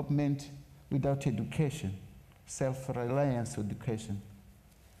development without education, self-reliance education.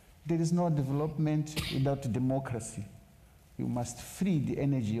 There is no development without democracy. You must free the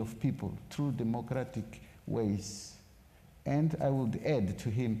energy of people through democratic ways. And I would add to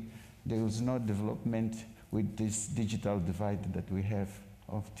him, there is no development with this digital divide that we have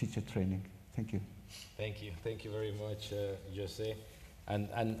of teacher training. Thank you. Thank you. Thank you very much, Jose.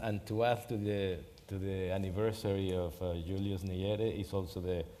 And to add to the anniversary of Julius Nyerere is also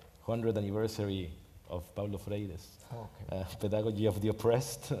the 100th anniversary of Paulo Freire's pedagogy of the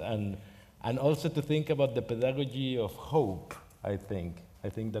oppressed, and also to think about the pedagogy of hope. I think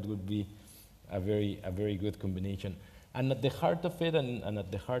that would be a very good combination. And at the heart of it, and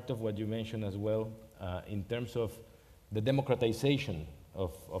at the heart of what you mentioned as well, in terms of the democratization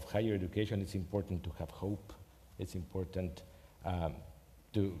of higher education, it's important to have hope. It's important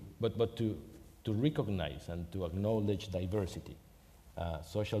to recognize and to acknowledge diversity,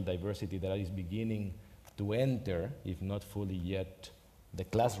 social diversity that is beginning to enter, if not fully yet, the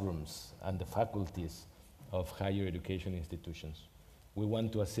classrooms and the faculties of higher education institutions. We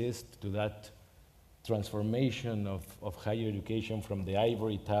want to assist to that transformation of higher education from the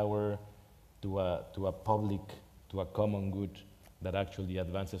ivory tower to a public, to a common good that actually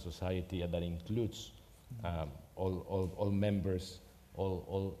advances society and that includes all members,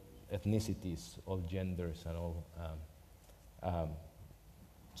 all ethnicities, all genders, and all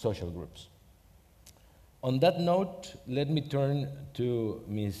social groups. On that note, let me turn to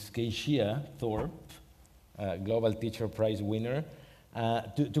Ms. Keishia Thorpe, Global Teacher Prize winner,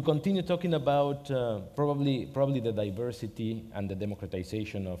 to continue talking about probably the diversity and the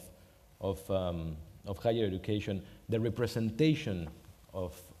democratization of higher education, the representation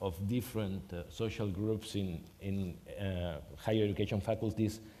of different social groups in higher education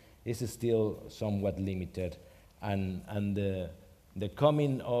faculties is still somewhat limited, and the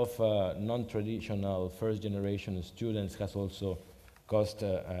coming of non-traditional first-generation students has also caused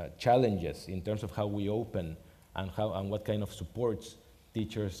challenges in terms of how we open and what kind of supports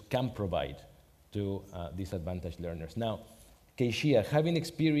teachers can provide to disadvantaged learners. Now, Keishia, having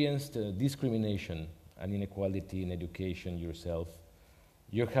experienced discrimination and inequality in education yourself,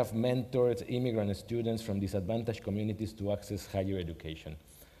 you have mentored immigrant students from disadvantaged communities to access higher education.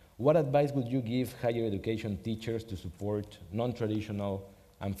 What advice would you give higher education teachers to support non-traditional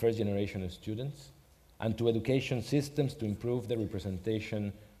and first-generation students, and to education systems to improve the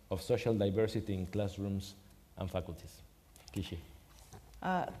representation of social diversity in classrooms and faculties? Kishi.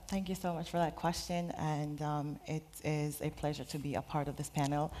 Thank you so much for that question, and it is a pleasure to be a part of this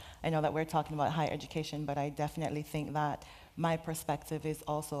panel. I know that we're talking about higher education, but I definitely think that my perspective is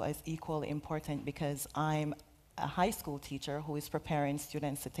also as equally important because I'm a high school teacher who is preparing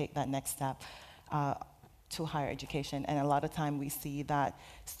students to take that next step to higher education, and a lot of time we see that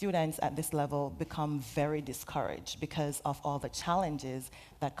students at this level become very discouraged because of all the challenges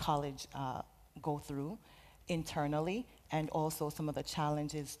that college go through internally, and also some of the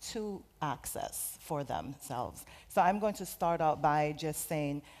challenges to access for themselves. So I'm going to start out by just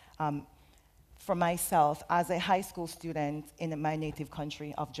saying, for myself, as a high school student in my native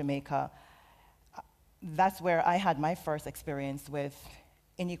country of Jamaica, that's where I had my first experience with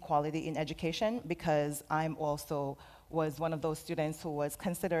inequality in education, because I'm also was one of those students who was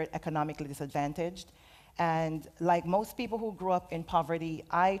considered economically disadvantaged. And like most people who grew up in poverty,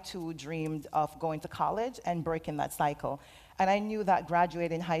 I too dreamed of going to college and breaking that cycle. And I knew that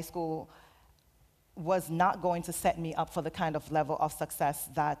graduating high school was not going to set me up for the kind of level of success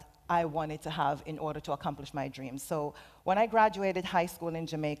that I wanted to have in order to accomplish my dreams. So when I graduated high school in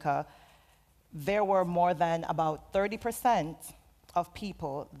Jamaica, there were more than about 30% of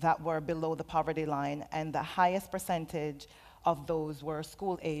people that were below the poverty line, and the highest percentage of those were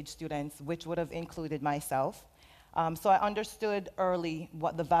school-age students, which would have included myself. So I understood early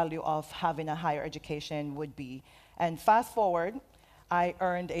what the value of having a higher education would be. And fast forward, I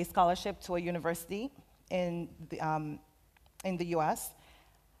earned a scholarship to a university in the US.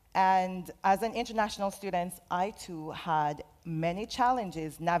 And as an international student, I too had many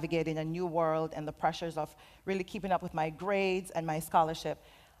challenges navigating a new world and the pressures of really keeping up with my grades and my scholarship.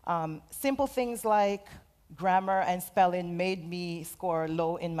 Simple things like grammar and spelling made me score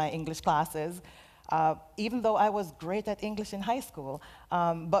low in my English classes, even though I was great at English in high school.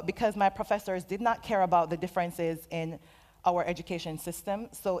 But because my professors did not care about the differences in our education system,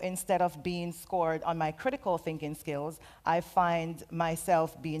 so instead of being scored on my critical thinking skills, I find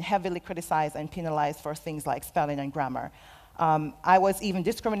myself being heavily criticized and penalized for things like spelling and grammar. I was even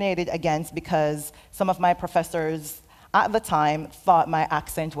discriminated against because some of my professors at the time thought my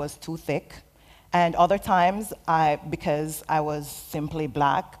accent was too thick. And other times, because I was simply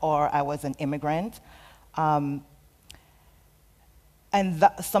black or I was an immigrant. And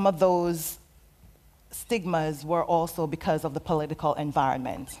some of those stigmas were also because of the political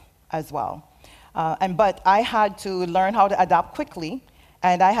environment as well. But I had to learn how to adapt quickly,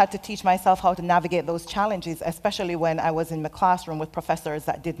 and I had to teach myself how to navigate those challenges, especially when I was in the classroom with professors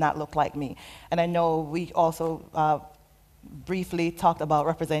that did not look like me. And I know we also briefly talked about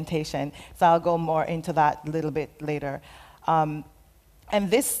representation, so I'll go more into that a little bit later. And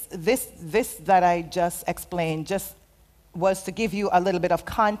this that I just explained just was to give you a little bit of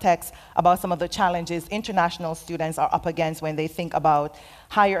context about some of the challenges international students are up against when they think about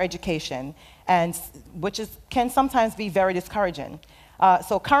higher education, and can sometimes be very discouraging.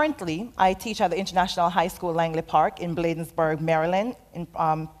 So currently, I teach at the International High School Langley Park in Bladensburg, Maryland, in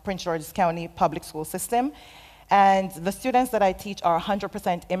Prince George's County Public School System. And the students that I teach are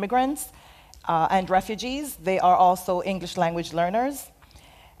 100% immigrants and refugees. They are also English language learners.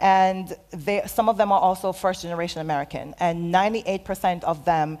 And some of them are also first-generation American. And 98% of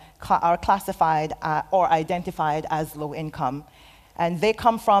them are classified or identified as low income. And they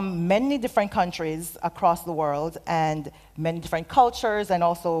come from many different countries across the world and many different cultures, and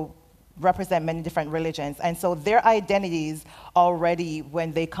also represent many different religions. And so their identities already,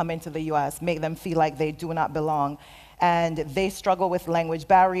 when they come into the US, make them feel like they do not belong. And they struggle with language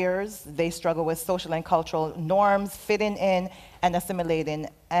barriers, they struggle with social and cultural norms, fitting in and assimilating.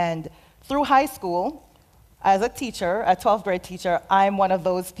 And through high school, as a teacher, a 12th grade teacher, I'm one of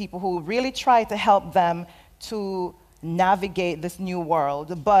those people who really try to help them to navigate this new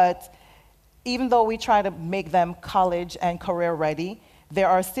world. But even though we try to make them college and career ready, there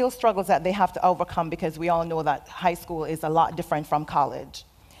are still struggles that they have to overcome, because we all know that high school is a lot different from college.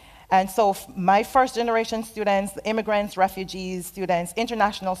 And so my first generation students, immigrants, refugees students,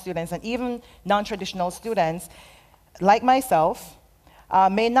 international students, and even non-traditional students, like myself,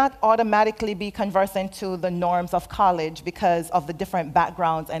 may not automatically be conversant to the norms of college because of the different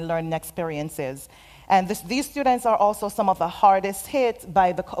backgrounds and learning experiences. And these students are also some of the hardest hit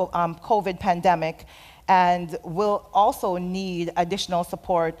by the COVID pandemic, and will also need additional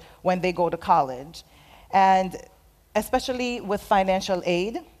support when they go to college. And especially with financial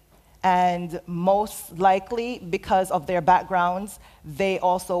aid, and most likely because of their backgrounds, they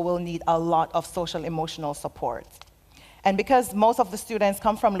also will need a lot of social emotional support. And because most of the students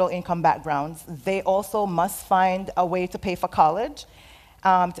come from low-income backgrounds, they also must find a way to pay for college.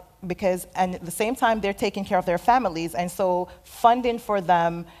 because, and at the same time, they're taking care of their families, and so funding for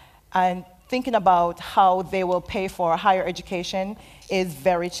them and thinking about how they will pay for higher education is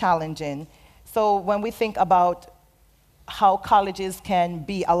very challenging. So when we think about how colleges can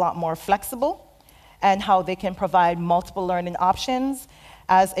be a lot more flexible and how they can provide multiple learning options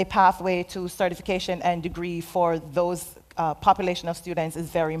as a pathway to certification and degree for those population of students is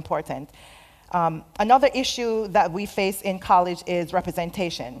very important. Another issue that we face in college is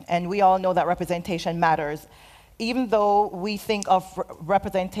representation, and we all know that representation matters. Even though we think of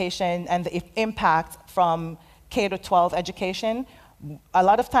representation and the impact from K-12 education, a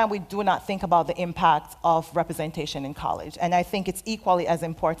lot of time we do not think about the impact of representation in college. And I think it's equally as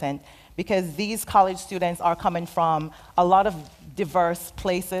important because these college students are coming from a lot of diverse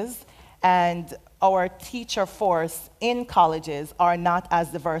places, and our teacher force in colleges are not as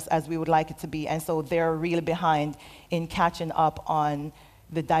diverse as we would like it to be, and so they're really behind in catching up on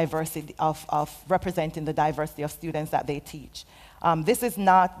the diversity of representing the diversity of students that they teach. This is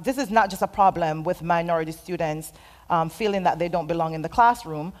not just a problem with minority students feeling that they don't belong in the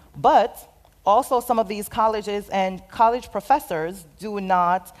classroom, but also some of these colleges and college professors do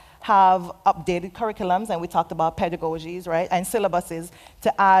not have updated curriculums, and we talked about pedagogies, right, and syllabuses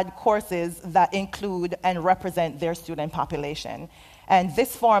to add courses that include and represent their student population. And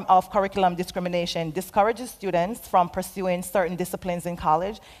this form of curriculum discrimination discourages students from pursuing certain disciplines in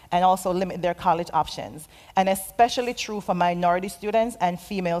college and also limit their college options. And especially true for minority students and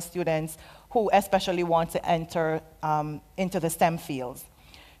female students who especially want to enter into the STEM fields.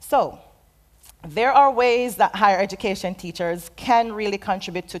 So, there are ways that higher education teachers can really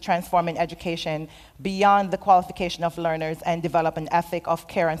contribute to transforming education beyond the qualification of learners and develop an ethic of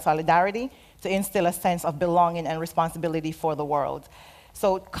care and solidarity to instill a sense of belonging and responsibility for the world.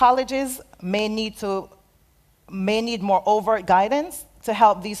 So colleges may need more overt guidance to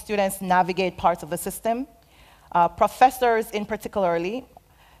help these students navigate parts of the system. Professors in particularly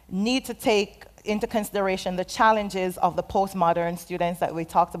need to take into consideration the challenges of the postmodern students that we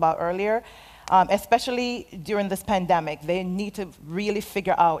talked about earlier. Especially during this pandemic, they need to really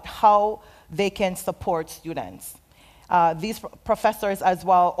figure out how they can support students. These professors as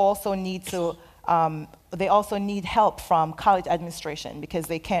well also need to, they also need help from college administration because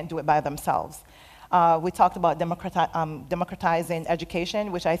they can't do it by themselves. We talked about democratizing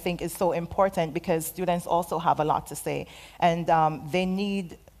education, which I think is so important because students also have a lot to say, and they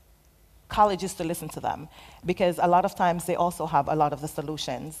need colleges to listen to them because a lot of times they also have a lot of the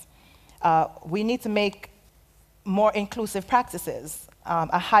solutions. We need to make more inclusive practices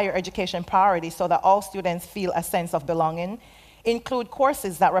a higher education priority so that all students feel a sense of belonging, include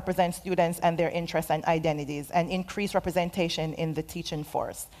courses that represent students and their interests and identities, and increase representation in the teaching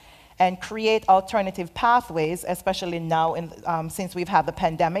force, and create alternative pathways, especially now since we've had the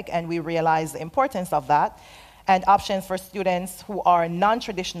pandemic and we realize the importance of that, and options for students who are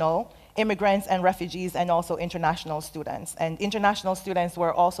non-traditional, immigrants and refugees, and also international students. And international students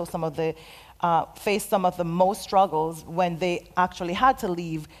were also faced some of the most struggles when they actually had to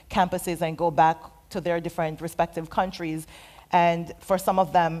leave campuses and go back to their different respective countries. And for some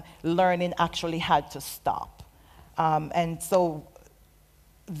of them, learning actually had to stop. And so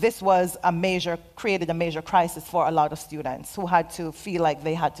this created a major crisis for a lot of students who had to feel like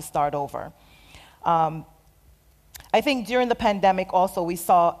they had to start over. I think during the pandemic also we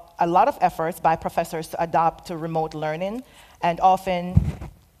saw a lot of efforts by professors to adapt to remote learning, and often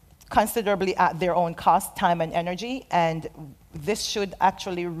considerably at their own cost, time, and energy, and this should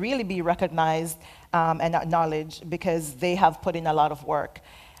actually really be recognized and acknowledged because they have put in a lot of work.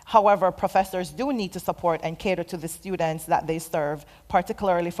 However, professors do need to support and cater to the students that they serve,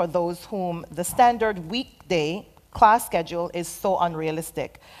 particularly for those whom the standard weekday class schedule is so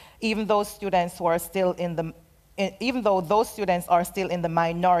unrealistic. Even though those students are still in the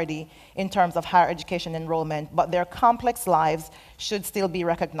minority in terms of higher education enrollment, but their complex lives should still be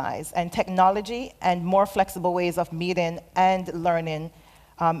recognized, and technology and more flexible ways of meeting and learning,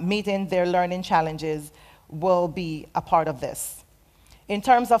 meeting their learning challenges will be a part of this. In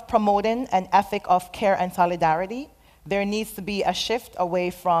terms of promoting an ethic of care and solidarity, there needs to be a shift away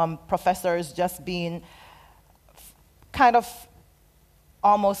from professors just being kind of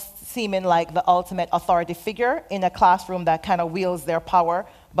almost seeming like the ultimate authority figure in a classroom that kind of wields their power,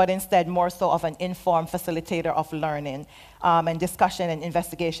 but instead more so of an informed facilitator of learning and discussion and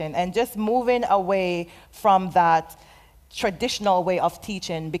investigation, and just moving away from that traditional way of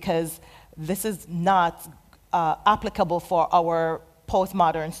teaching because this is not applicable for our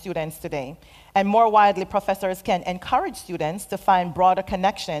postmodern students today. And more widely, professors can encourage students to find broader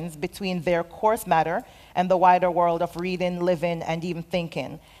connections between their course matter and the wider world of reading, living, and even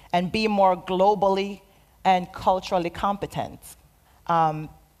thinking, and be more globally and culturally competent.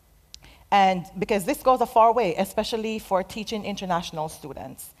 And because this goes a far way, especially for teaching international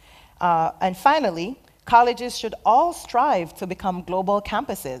students. And finally, colleges should all strive to become global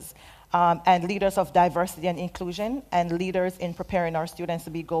campuses and leaders of diversity and inclusion, and leaders in preparing our students to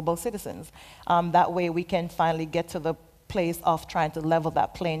be global citizens. That way we can finally get to the place of trying to level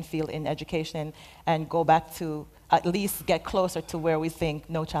that playing field in education and go back to at least get closer to where we think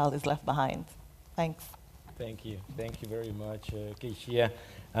no child is left behind. Thanks. Thank you very much, Keishia.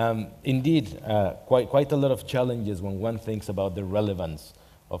 Indeed, quite a lot of challenges when one thinks about the relevance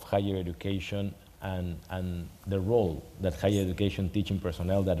of higher education and the role that higher education teaching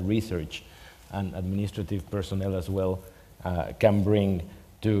personnel, that research and administrative personnel as well, can bring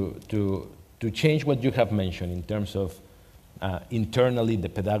to change what you have mentioned in terms of internally the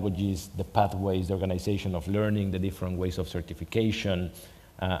pedagogies, the pathways, the organization of learning, the different ways of certification,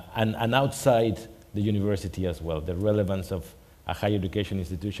 and outside the university as well, the relevance of a higher education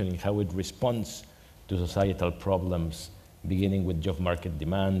institution in how it responds to societal problems, beginning with job market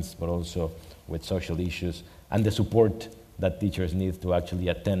demands, but also with social issues, and the support that teachers need to actually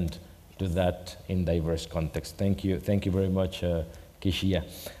attend to that in diverse contexts. Thank you very much, Keishia.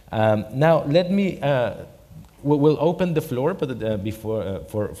 Now, let me, we'll open the floor but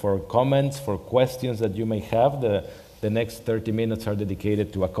for comments, for questions that you may have. The next 30 minutes are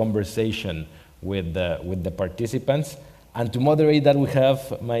dedicated to a conversation with the participants. And to moderate that, we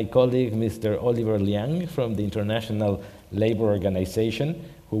have my colleague, Mr. Oliver Liang from the International Labor Organization,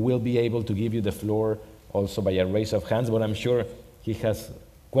 who will be able to give you the floor also by a raise of hands, but I'm sure he has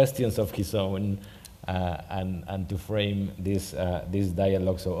questions of his own and to frame this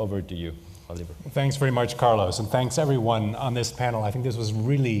dialogue. So over to you, Oliver. Thanks very much, Carlos, and thanks everyone on this panel. I think this was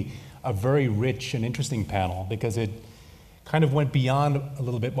really a very rich and interesting panel because it kind of went beyond a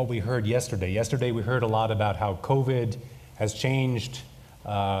little bit what we heard yesterday. Yesterday we heard a lot about how COVID has changed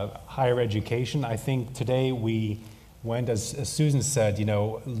higher education. I think today we went, as Susan said,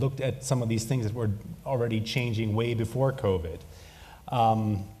 looked at some of these things that were already changing way before COVID.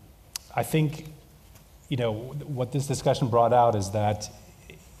 I think, what this discussion brought out is that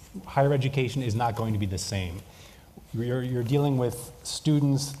higher education is not going to be the same. You're dealing with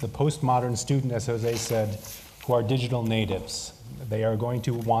students, the postmodern student, as Jose said, who are digital natives. They are going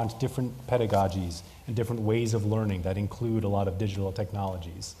to want different pedagogies and different ways of learning that include a lot of digital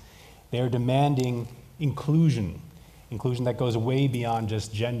technologies. They are demanding inclusion that goes way beyond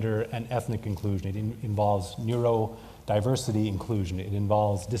just gender and ethnic inclusion. It involves neurodiversity inclusion. It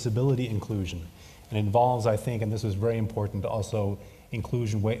involves disability inclusion. And it involves, I think, and this was very important, also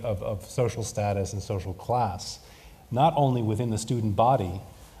inclusion of social status and social class, not only within the student body,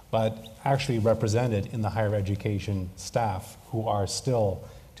 but actually represented in the higher education staff, who are still,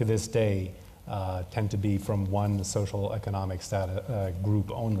 to this day, tend to be from one social economic group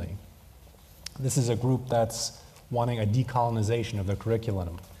only. This is a group that's wanting a decolonization of the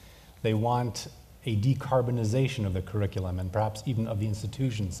curriculum. They want a decarbonization of the curriculum and perhaps even of the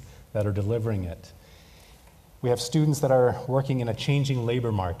institutions that are delivering it. We have students that are working in a changing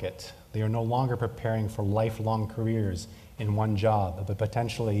labor market. They are no longer preparing for lifelong careers in one job, but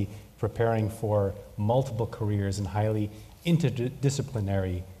potentially preparing for multiple careers in highly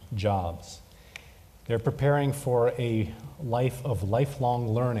interdisciplinary jobs. They're preparing for a life of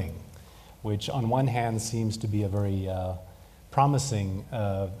lifelong learning, which on one hand seems to be a very promising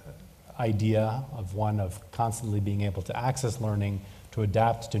idea of one of constantly being able to access learning, to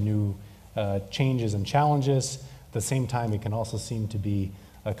adapt to new changes and challenges. At the same time, it can also seem to be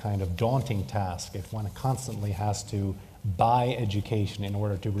a kind of daunting task if one constantly has to buy education in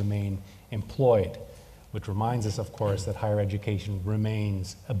order to remain employed, which reminds us, of course, that higher education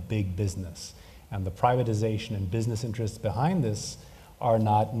remains a big business. And the privatization and business interests behind this are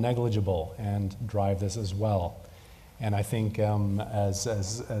not negligible and drive this as well. And I think,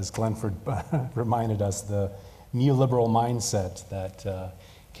 as Glenford reminded us, the neoliberal mindset that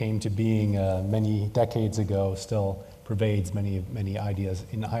came to being many decades ago still pervades many ideas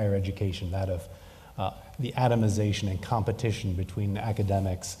in higher education, that of the atomization and competition between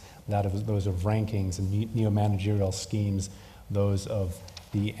academics, those of rankings and neo-managerial schemes, those of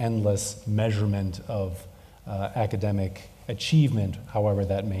the endless measurement of academic achievement, however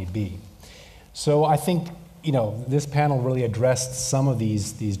that may be. So I think, this panel really addressed some of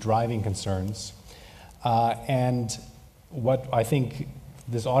these driving concerns. And what I think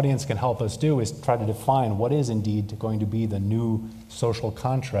this audience can help us do is try to define what is indeed going to be the new social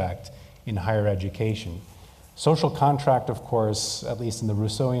contract in higher education. Social contract, of course, at least in the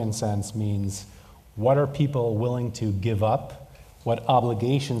Rousseauian sense, means what are people willing to give up? What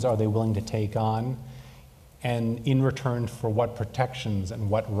obligations are they willing to take on? And in return for what protections and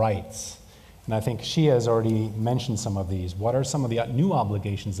what rights? And I think she has already mentioned some of these. What are some of the new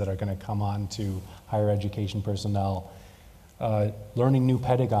obligations that are going to come on to higher education personnel? Learning new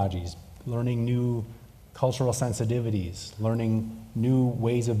pedagogies, learning new cultural sensitivities, learning new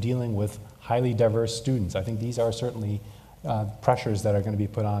ways of dealing with highly diverse students. I think these are certainly pressures that are going to be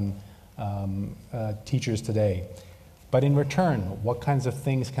put on teachers today. But in return, what kinds of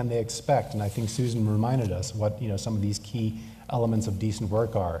things can they expect? And I think Susan reminded us what some of these key elements of decent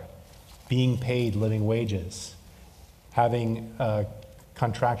work are. Being paid living wages, having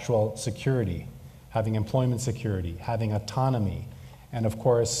contractual security, having employment security, having autonomy, and of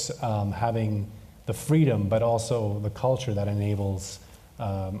course having the freedom but also the culture that enables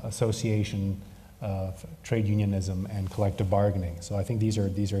association, trade unionism, and collective bargaining. So I think these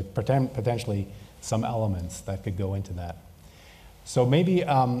are potentially some elements that could go into that. So maybe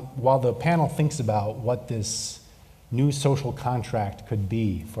while the panel thinks about what this new social contract could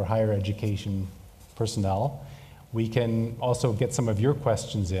be for higher education personnel, we can also get some of your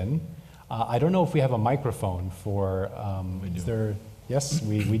questions in. I don't know if we have a microphone for, is there, yes,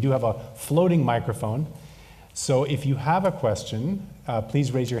 we do have a floating microphone. So if you have a question,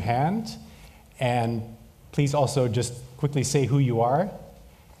 please raise your hand, and please also just quickly say who you are,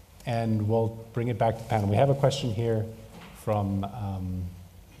 and we'll bring it back to the panel. We have a question here from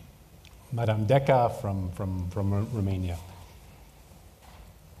Madame Deca from Romania.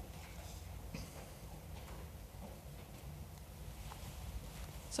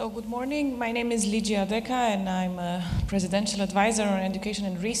 So good morning, my name is Ligia Deca and I'm a presidential advisor on education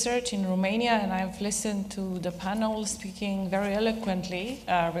and research in Romania, and I've listened to the panel speaking very eloquently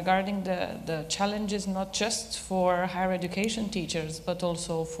regarding the challenges not just for higher education teachers but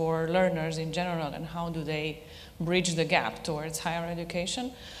also for learners in general, and how do they bridge the gap towards higher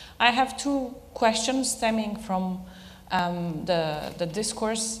education. I have two questions stemming from the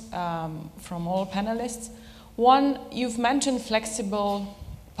discourse from all panelists. One, you've mentioned flexible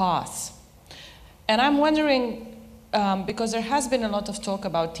paths. And I'm wondering, because there has been a lot of talk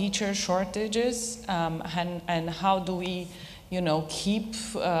about teacher shortages and how do we keep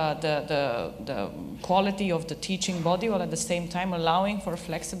the quality of the teaching body while at the same time allowing for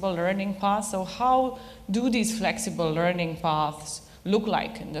flexible learning paths. So how do these flexible learning paths look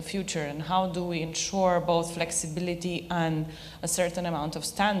like in the future, and how do we ensure both flexibility and a certain amount of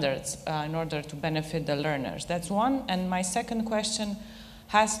standards in order to benefit the learners? That's one. And my second question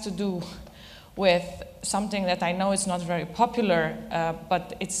has to do with something that I know is not very popular,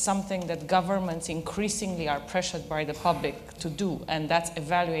 but it's something that governments increasingly are pressured by the public to do, and that's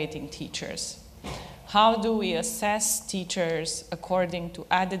evaluating teachers. How do we assess teachers according to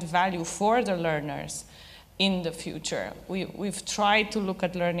added value for the learners in the future? We've tried to look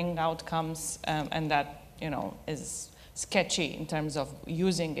at learning outcomes, and that is sketchy in terms of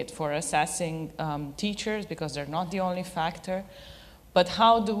using it for assessing teachers, because they're not the only factor. But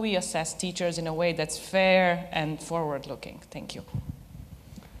how do we assess teachers in a way that's fair and forward-looking? Thank you.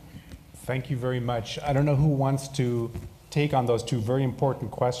 Thank you very much. I don't know who wants to take on those two very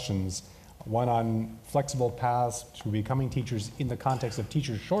important questions, one on flexible paths to becoming teachers in the context of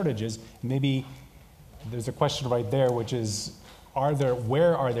teacher shortages. Maybe there's a question right there, which is,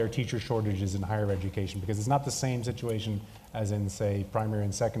 where are there teacher shortages in higher education? Because it's not the same situation as in, say, primary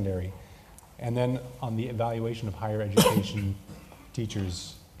and secondary. And then on the evaluation of higher education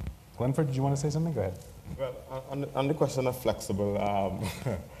teachers. Glenford, did you want to say something? Go ahead. Well, on the question of flexible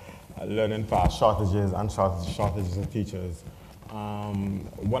learning path shortages and shortages of teachers,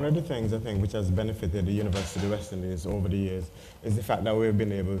 one of the things I think which has benefited the University of the West Indies over the years is the fact that we've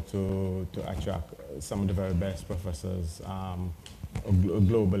been able to attract some of the very best professors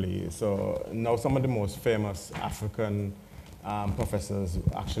globally. So now some of the most famous African professors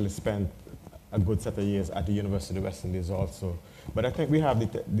actually spent a good set of years at the University of the West Indies also. But I think we have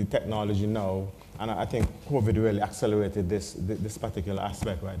the technology now, and I think COVID really accelerated this particular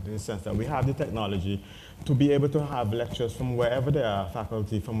aspect, right? In the sense that we have the technology to be able to have lecturers from wherever they are,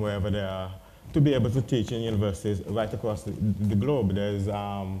 faculty from wherever they are, to be able to teach in universities right across the globe. There's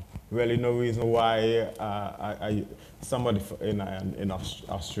really no reason why somebody in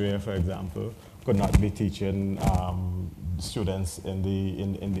Australia, for example, could not be teaching students in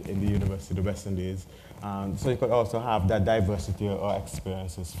the University of the West Indies. So you could also have that diversity of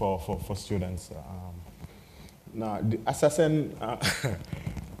experiences for students. Now, the assessment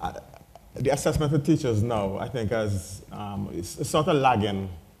of teachers now, I think, is sort of lagging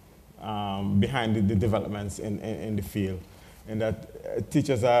behind the developments in the field. And that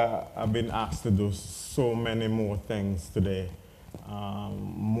teachers have been asked to do so many more things today,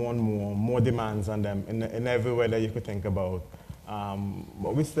 more and more demands on them in every way that you could think about.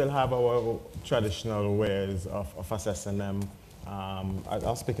 But we still have our traditional ways of assessing them.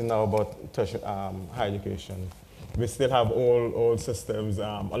 I'm speaking now about higher education. We still have old systems.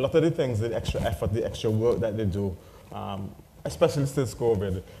 A lot of the things, the extra effort, the extra work that they do, especially since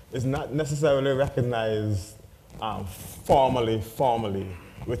COVID, is not necessarily recognized formally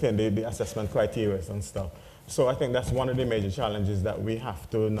within the assessment criteria and stuff. So I think that's one of the major challenges that we have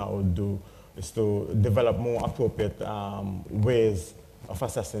to now do, is to develop more appropriate ways of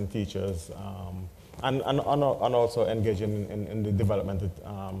assessing teachers and also engaging in the development,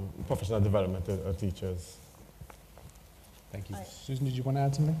 professional development of teachers. Thank you. Susan, did you want to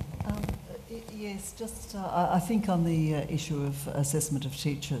add something? Yes, just I think on the issue of assessment of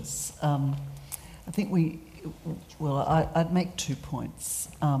teachers, I think I'd make 2 points.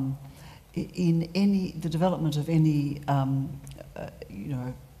 In the development of any,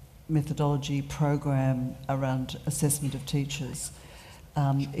 methodology program around assessment of teachers,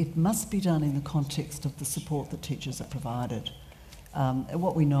 it must be done in the context of the support that teachers are provided.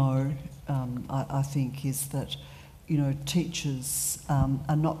 What we know, I think, is that teachers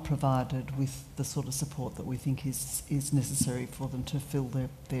are not provided with the sort of support that we think is necessary for them to fill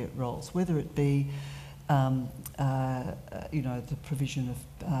their roles, whether it be the provision of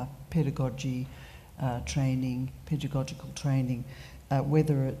pedagogical training,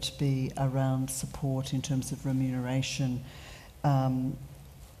 whether it be around support in terms of remuneration,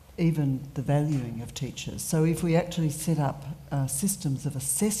 even the valuing of teachers. So if we actually set up systems of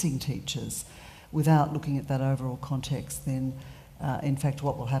assessing teachers without looking at that overall context, then in fact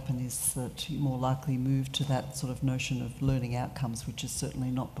what will happen is that you more likely move to that sort of notion of learning outcomes, which is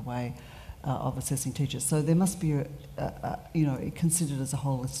certainly not the way of assessing teachers. So there must be considered as a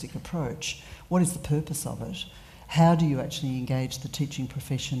holistic approach. What is the purpose of it? How do you actually engage the teaching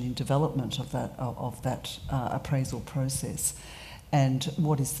profession in development of that appraisal process? And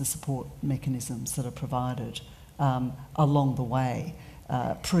what is the support mechanisms that are provided along the way,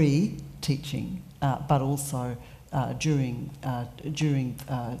 pre-teaching, but also during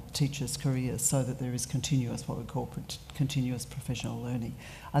teachers' careers, so that there is what we call continuous professional learning.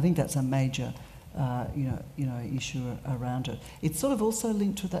 I think that's a major issue around it. It's sort of also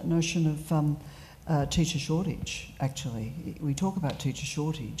linked to that notion of teacher shortage, actually. We talk about teacher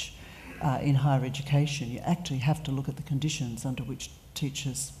shortage in higher education. You actually have to look at the conditions under which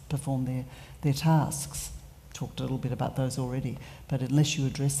teachers perform their tasks. Talked a little bit about those already, but unless you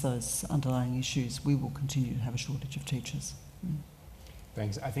address those underlying issues, we will continue to have a shortage of teachers.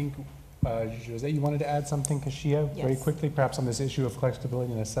 Thanks. I think, Jose, you wanted to add something, Kashia, Yes. very quickly, perhaps on this issue of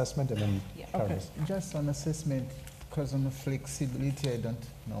flexibility and assessment, and then Carlos. Okay, just on assessment, because on the flexibility I don't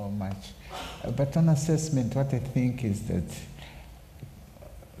know much. But on assessment, what I think is that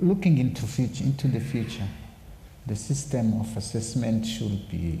looking into the future, the system of assessment should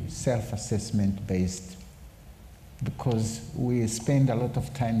be self-assessment based, because we spend a lot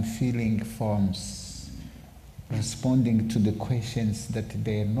of time filling forms, responding to the questions that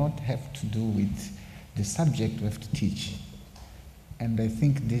they not have to do with the subject we have to teach. And I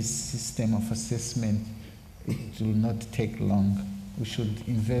think this system of assessment, it will not take long. We should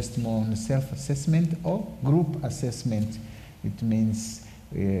invest more on self-assessment or group assessment. It means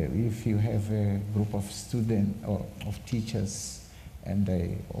if you have a group of students or of teachers and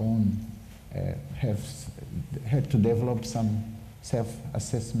they have had to develop some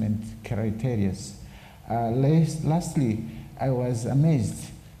self-assessment criteria. Lastly, I was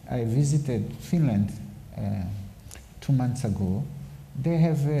amazed. I visited Finland 2 months ago. They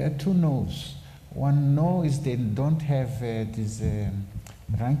have 2 no's. One no is they don't have this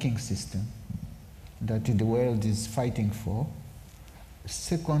ranking system that the world is fighting for.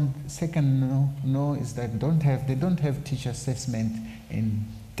 Second no is that they don't have teacher assessment in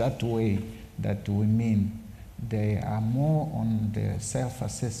that way that we mean. They are more on the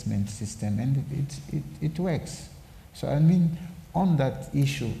self-assessment system, and it works. So I mean, on that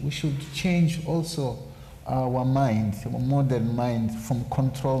issue, we should change also our mind, our modern mind, from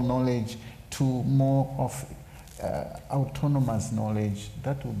control knowledge to more of autonomous knowledge.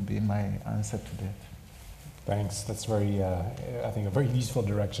 That would be my answer to that. Thanks. That's very, I think, a very useful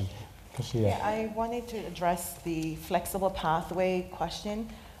direction. Kashia. Yeah, I wanted to address the flexible pathway question,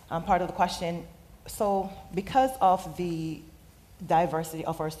 part of the question. So because of the diversity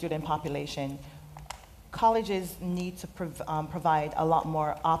of our student population, colleges need to provide a lot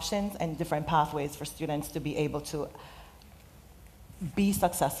more options and different pathways for students to be able to be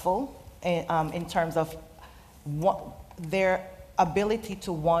successful in terms of their ability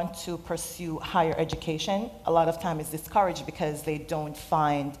to want to pursue higher education, a lot of time is discouraged because they don't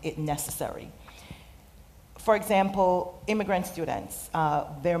find it necessary. For example, immigrant students,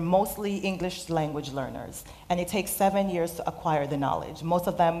 they're mostly English language learners, and it takes 7 years to acquire the knowledge. Most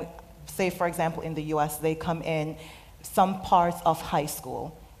of them, say for example in the US, they come in some parts of high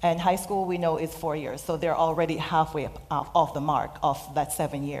school, and high school we know is 4 years, so they're already halfway off the mark of that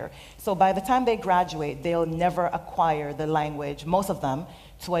 7 year. So by the time they graduate, they'll never acquire the language, most of them,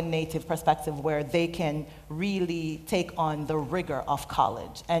 to a native perspective where they can really take on the rigor of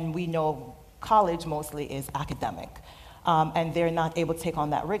college. And we know college mostly is academic, and they're not able to take on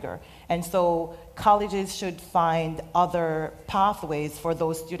that rigor. And so colleges should find other pathways for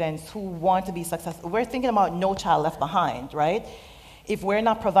those students who want to be successful. We're thinking about No Child Left Behind, right? If we're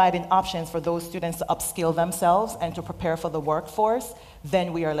not providing options for those students to upskill themselves and to prepare for the workforce,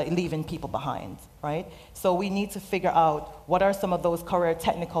 then we are leaving people behind, right? So we need to figure out what are some of those career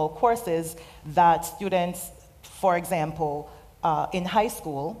technical courses that students, for example, in high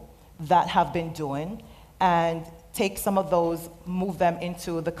school, that have been doing, and take some of those, move them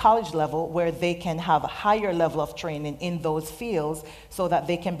into the college level where they can have a higher level of training in those fields so that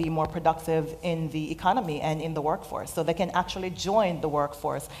they can be more productive in the economy and in the workforce. So they can actually join the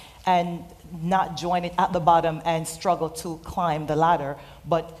workforce and not join it at the bottom and struggle to climb the ladder,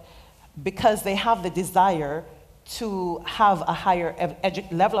 but because they have the desire to have a higher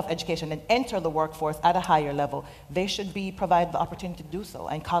level of education and enter the workforce at a higher level, they should be provided the opportunity to do so,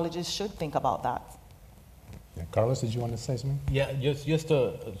 and colleges should think about that. Yeah. Carlos, did you want to say something? Yeah, just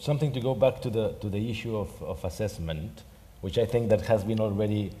something to go back to the issue of assessment, which I think that has been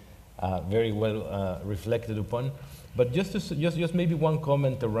already very well reflected upon. But just maybe one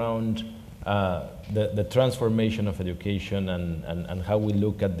comment around the transformation of education and how we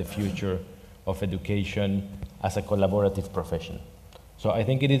look at the future of education as a collaborative profession. So I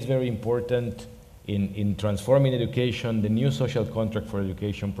think it is very important in transforming education. The new social contract for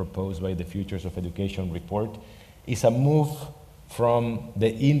education proposed by the Futures of Education report is a move from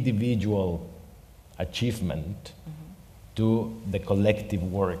the individual achievement to the collective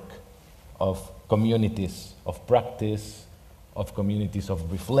work of communities of practice, of communities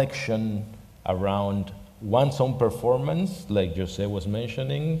of reflection around one's own performance, like Jose was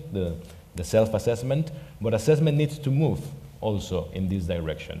mentioning, the self-assessment, but assessment needs to move also in this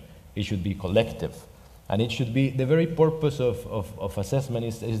direction. It should be collective, and it should be, the very purpose of assessment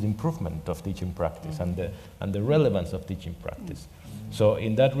is the improvement of teaching practice and the relevance of teaching practice. So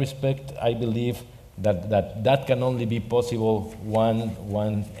in that respect, I believe that can only be possible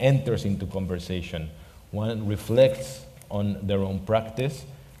one enters into conversation, one reflects on their own practice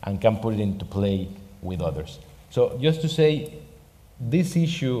and can put it into play with others. So just to say, this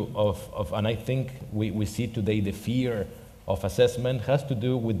issue and I think we see today the fear of assessment has to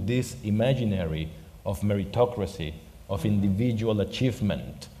do with this imaginary of meritocracy, of individual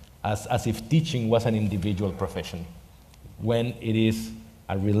achievement, as if teaching was an individual profession, when it is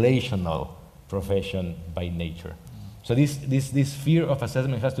a relational profession by nature. So this fear of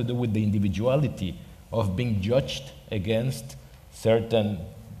assessment has to do with the individuality of being judged against certain,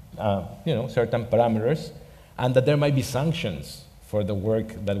 certain parameters, and that there might be sanctions for the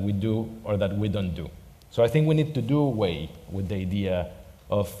work that we do or that we don't do. So I think we need to do away with the idea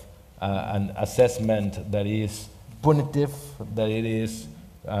of an assessment that is punitive, that it is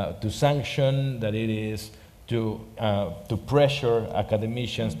to sanction, that it is to pressure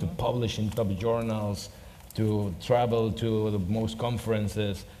academicians to publish in top journals, to travel to the most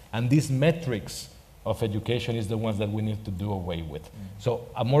conferences. And these metrics of education is the ones that we need to do away with. So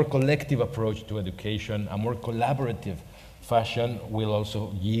a more collective approach to education, a more collaborative fashion will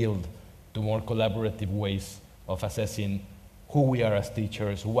also yield to more collaborative ways of assessing who we are as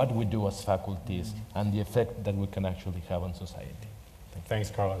teachers, what we do as faculties, and the effect that we can actually have on society. Thanks,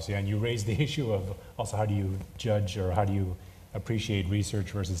 Carlos. Yeah, and you raised the issue of also how do you judge or how do you appreciate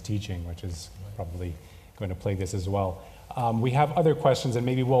research versus teaching, which is probably going to play this as well. We have other questions, and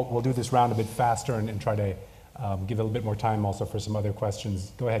maybe we'll do this round a bit faster and try to give a little bit more time also for some other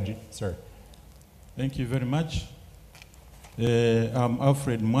questions. Go ahead, sir. Thank you very much. I'm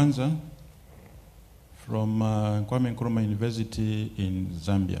Alfred Mwanza from Kwame Nkrumah University in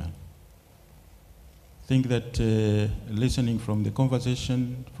Zambia. I think that listening from the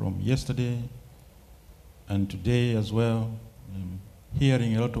conversation from yesterday and today as well,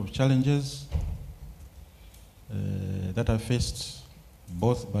 hearing a lot of challenges that are faced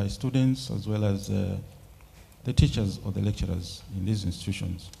both by students as well as the teachers or the lecturers in these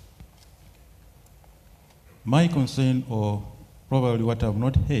institutions. My concern or probably what I've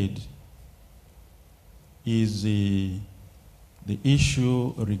not heard is the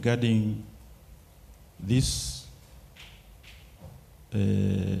issue regarding this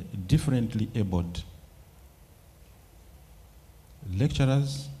differently abled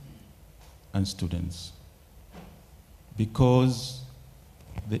lecturers and students, because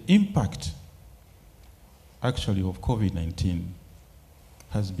the impact actually of COVID-19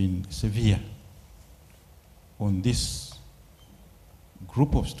 has been severe on this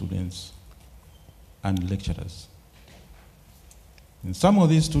group of students and lecturers. And some of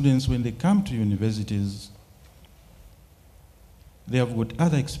these students, when they come to universities, they have got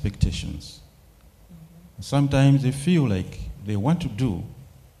other expectations. Sometimes they feel like they want to do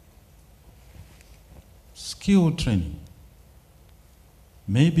skill training,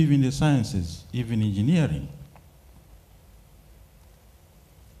 maybe even the sciences, even engineering.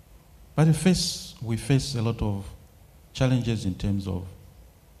 But we face a lot of challenges in terms of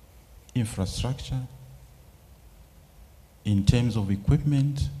infrastructure, in terms of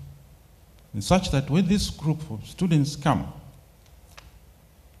equipment, and such that when this group of students come,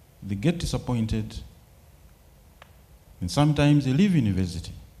 they get disappointed, and sometimes they leave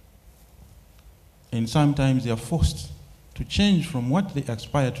university, and sometimes they are forced to change from what they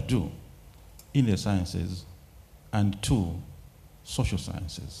aspire to do in the sciences and to social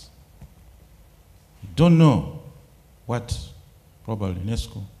sciences. Don't know what probably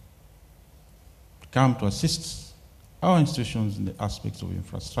UNESCO come to assist our institutions in the aspects of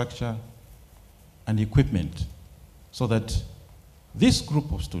infrastructure and equipment so that this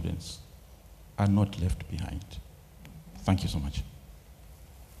group of students are not left behind. Thank you so much.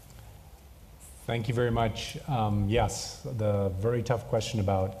 Thank you very much. Yes, the very tough question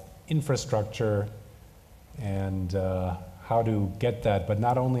about infrastructure and how to get that, but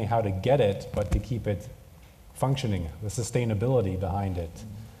not only how to get it, but to keep it functioning, the sustainability behind it,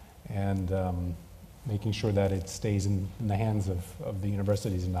 and making sure that it stays in the hands of the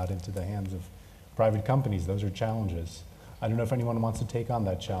universities and not into the hands of private companies. Those are challenges. I don't know if anyone wants to take on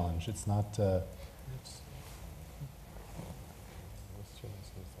that challenge. It's not...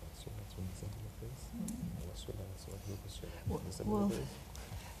 Well,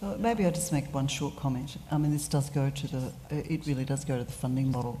 maybe I'll just make one short comment. I mean, this does go to the, it really does go to the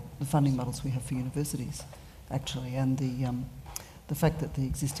funding models we have for universities, actually, and the fact that the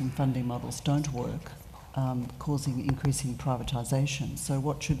existing funding models don't work, causing increasing privatisation. So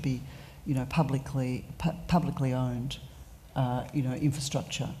what should be, you know, publicly owned, you know,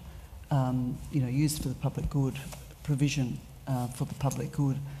 infrastructure, you know, used for the public good, provision for the public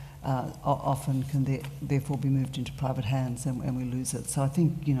good, often can therefore be moved into private hands, and we lose it. So I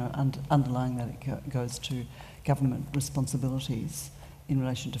think, you know, underlying that, it goes to government responsibilities in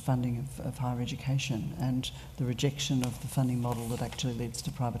relation to funding of higher education and the rejection of the funding model that actually leads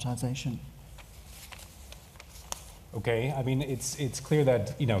to privatisation. Okay, I mean, it's clear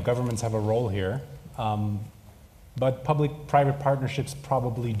that, you know, governments have a role here, but public-private partnerships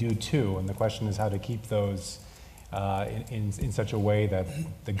probably do too, and the question is how to keep those in such a way that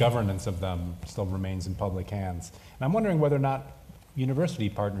the governance of them still remains in public hands. And I'm wondering whether or not university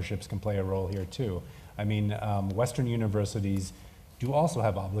partnerships can play a role here too. I mean, Western universities do also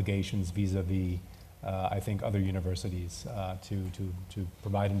have obligations vis-a-vis, I think, other universities to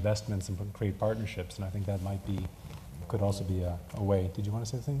provide investments and create partnerships, and I think that could also be a way. Did you want to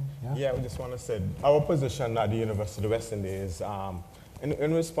say something? Yeah, we just want to say our position at the University of the West Indies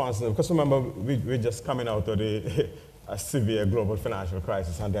in response, because remember, we're just coming out of a severe global financial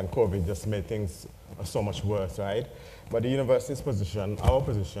crisis, and then COVID just made things so much worse, right? But the university's position, our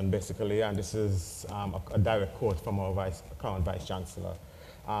position basically, and this is a direct quote from our current Vice Chancellor,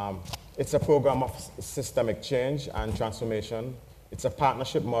 it's a program of systemic change and transformation. It's a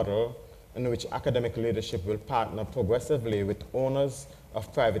partnership model in which academic leadership will partner progressively with owners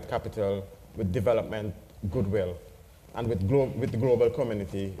of private capital, with development goodwill, and with the global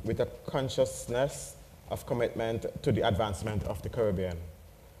community, with a consciousness of commitment to the advancement of the Caribbean.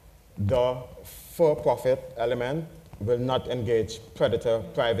 The for-profit element will not engage predator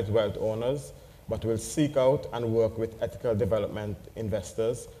private wealth owners, but will seek out and work with ethical development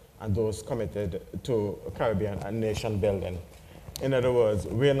investors and those committed to Caribbean and nation building. In other words,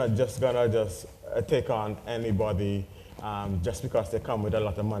 we're not just gonna take on anybody just because they come with a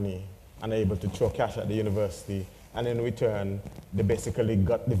lot of money and are able to throw cash at the university, and in return, they basically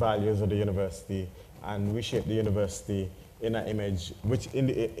got the values of the university and reshape the university in an image which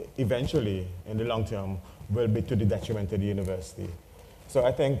eventually, in the long term, will be to the detriment of the university. So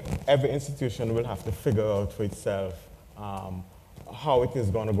I think every institution will have to figure out for itself how it is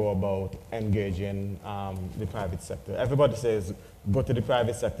going to go about engaging the private sector. Everybody says, go to the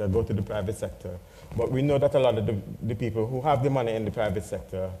private sector, go to the private sector. But we know that a lot of the people who have the money in the private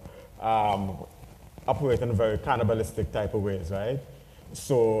sector operate in very cannibalistic type of ways, right?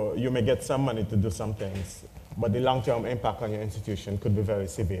 So you may get some money to do some things, but the long-term impact on your institution could be very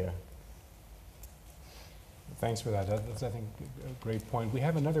severe. Thanks for that. That's, I think, a great point. We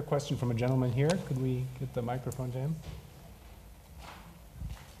have another question from a gentleman here. Could we get the microphone to him?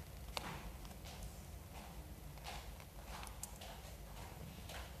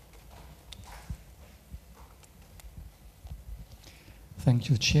 Thank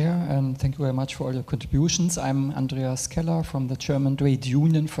you, Chair, and thank you very much for all your contributions. I'm Andreas Keller from the German Trade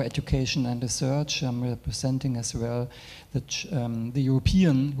Union for Education and Research. I'm representing as well the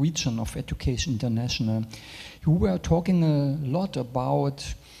European region of Education International. You were talking a lot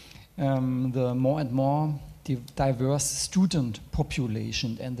about the more and more diverse student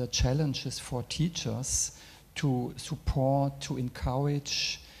population and the challenges for teachers to support, to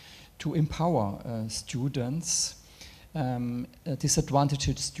encourage, to empower students.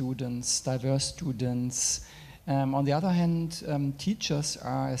 Disadvantaged students, diverse students. On the other hand, teachers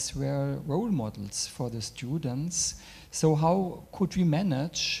are as well role models for the students. So how could we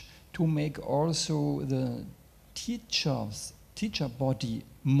manage to make also the teacher body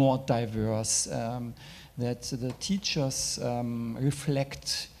more diverse, that the teachers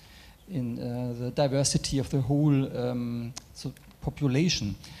reflect in the diversity of the whole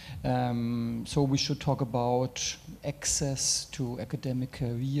population? So we should talk about access to academic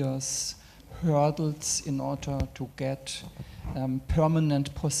careers, hurdles in order to get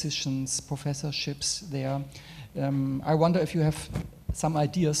permanent positions, professorships there. I wonder if you have some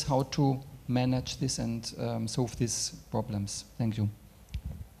ideas how to manage this and solve these problems. Thank you.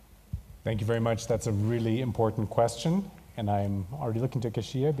 Thank you very much. That's a really important question. And I'm already looking to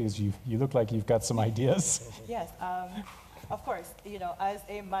Kashia because you look like you've got some ideas. Yes. Of course, you know, as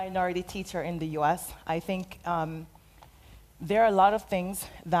a minority teacher in the US, I think there are a lot of things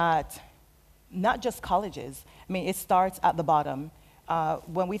that, not just colleges, I mean, it starts at the bottom.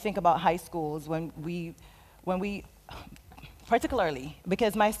 When we think about high schools, when we, particularly,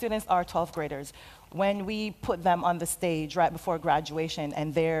 because my students are 12th graders, when we put them on the stage right before graduation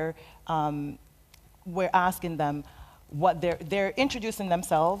and we're asking them, what they're introducing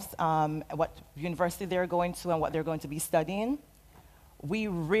themselves, what university they're going to and what they're going to be studying, we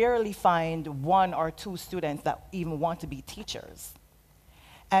rarely find one or two students that even want to be teachers.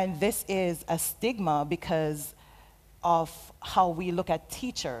 And this is a stigma because of how we look at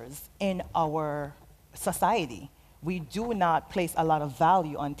teachers in our society. We do not place a lot of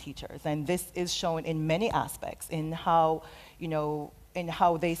value on teachers, and this is shown in many aspects, in how, you know, in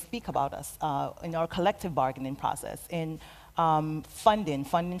how they speak about us, in our collective bargaining process, in funding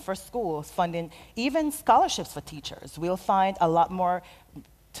for schools, funding, even scholarships for teachers. We'll find a lot more,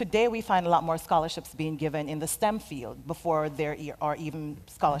 today we find a lot more scholarships being given in the STEM field before there are even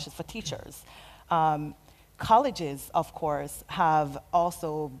scholarships for teachers. Colleges, of course, have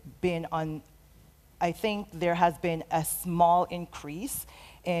also been on, I think there has been a small increase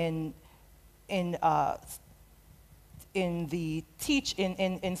in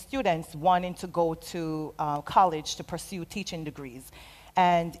students wanting to go to college to pursue teaching degrees.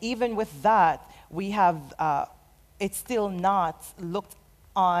 And even with that, we have, it's still not looked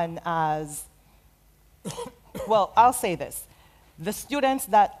on as, well, I'll say this. The students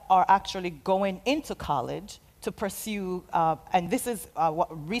that are actually going into college to pursue, and this is what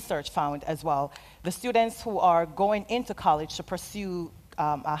research found as well, the students who are going into college to pursue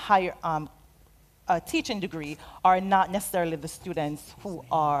a higher, a teaching degree are not necessarily the students who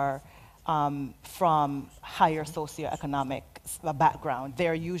are from higher socioeconomic background.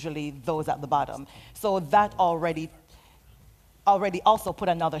 They're usually those at the bottom. So that already also put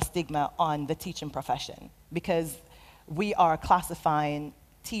another stigma on the teaching profession, because we are classifying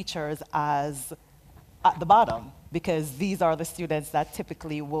teachers as at the bottom, because these are the students that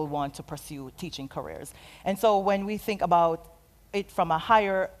typically will want to pursue teaching careers. And so when we think about it from a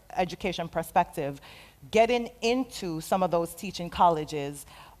higher education perspective, getting into some of those teaching colleges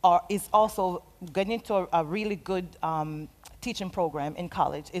is also getting into a really good teaching program in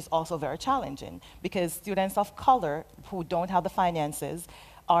college is also very challenging, because students of color who don't have the finances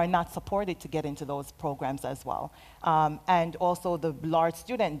are not supported to get into those programs as well. And also the large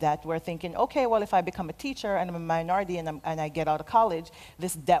student debt, we're thinking, okay, well, if I become a teacher and I'm a minority and I get out of college,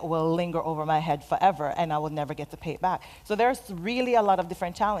 this debt will linger over my head forever and I will never get to pay it back. So there's really a lot of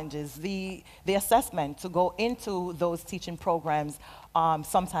different challenges. The assessment to go into those teaching programs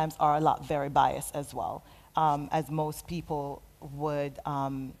sometimes are a lot very biased as well, as most people would,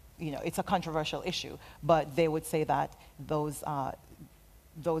 it's a controversial issue, but they would say that those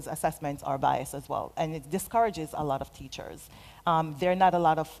assessments are biased as well. And it discourages a lot of teachers. There are not a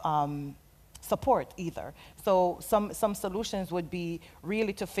lot of support either. So some solutions would be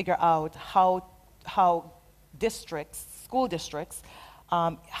really to figure out how school districts,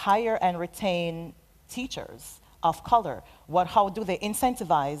 hire and retain teachers of color. How do they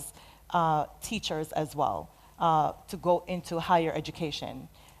incentivize teachers as well to go into higher education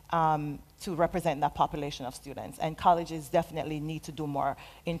to represent that population of students? And colleges definitely need to do more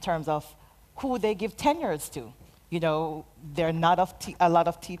in terms of who they give tenures to. There are not a lot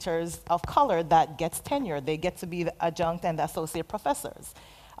of teachers of color that gets tenure. They get to be the adjunct and the associate professors.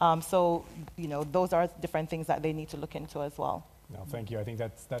 So, those are different things that they need to look into as well. No, thank you. I think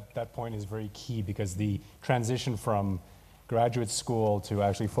that point is very key, because the transition from graduate school to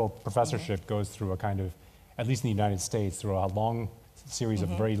actually full professorship goes through a kind of, at least in the United States, through a long series of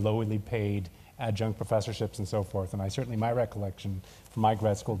very lowly paid adjunct professorships and so forth. And my recollection from my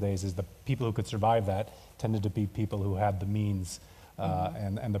grad school days is the people who could survive that tended to be people who had the means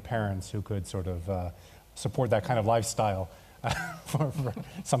and the parents who could sort of support that kind of lifestyle for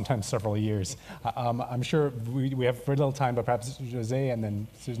sometimes several years. I'm sure we have very little time, but perhaps Jose and then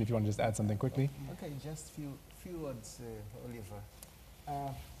Susan, if you want to just add something quickly. Okay, just few words, Oliver.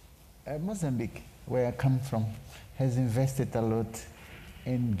 Mozambique, where I come from, has invested a lot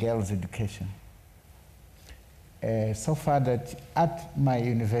in girls' education. So far that at my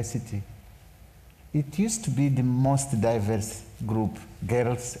university, it used to be the most diverse group,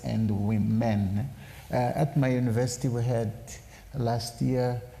 girls and men. At my university, we had last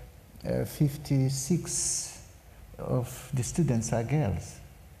year 56 of the students are girls,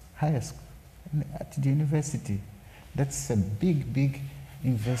 higher school, at the university. That's a big, big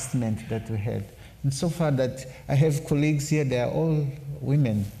investment that we had. And so far that I have colleagues here, they are all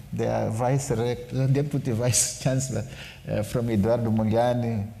women. They are deputy vice chancellor from Eduardo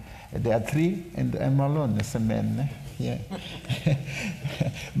Mugliani. There are 3, and I'm alone as a man. Yeah.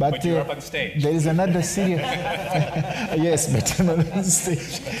 But you're up on stage. There is another serious. Yes, but I'm on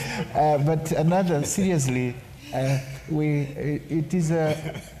stage. But another, seriously, it is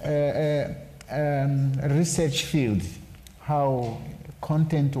a research field, how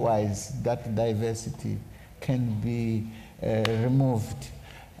content-wise that diversity can be removed.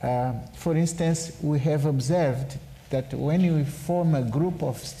 For instance, we have observed that when you form a group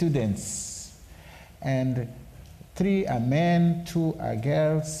of students and 3 are men, 2 are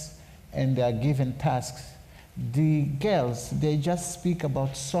girls, and they are given tasks, the girls, they just speak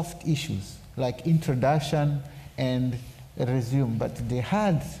about soft issues like introduction and resume, but the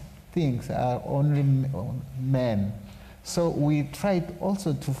hard things are only men. So we tried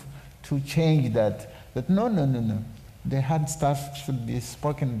also to change that no. The hard stuff should be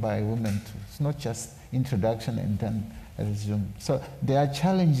spoken by women too. It's not just introduction and then resume. So there are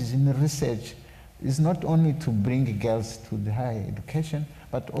challenges in the research. It's not only to bring girls to the higher education,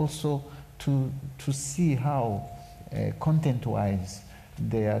 but also to see how content-wise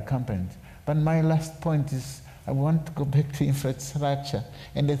they are accompanied. But my last point is I want to go back to infrastructure.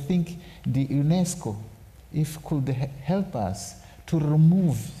 And I think the UNESCO, if could help us to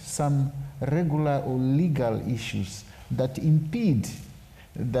remove some regular or legal issues that impede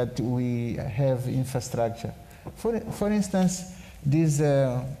that we have infrastructure. For instance, this,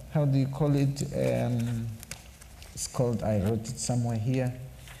 how do you call it? It's called, I wrote it somewhere here,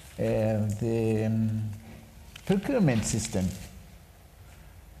 the procurement system.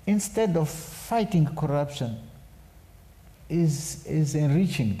 Instead of fighting corruption, is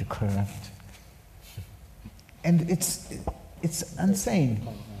enriching the corrupt. And it's insane.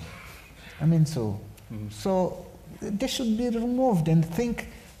 I mean, so they should be removed and think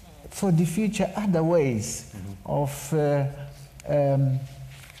for the future other ways of,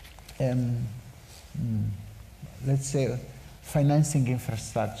 let's say, financing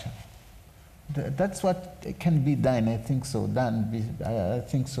infrastructure. That's what can be done, I think so, I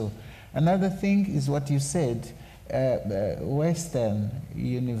think so. Another thing is what you said, Western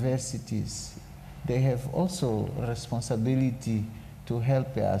universities, they have also responsibility to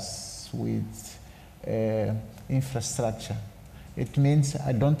help us with infrastructure. It means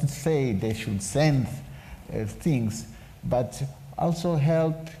I don't say they should send things, but also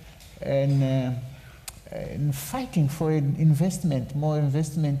help in fighting for investment, more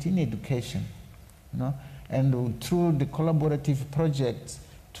investment in education, you know? And through the collaborative projects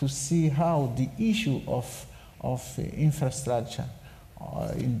to see how the issue of infrastructure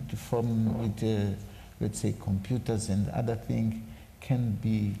with let's say computers and other things can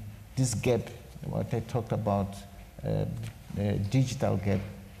be this gap, what I talked about the digital gap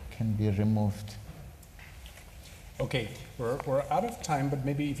can be removed. Okay, we're out of time, but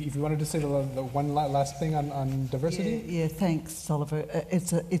maybe if you wanted to say the one last thing on diversity? Yeah, thanks, Oliver.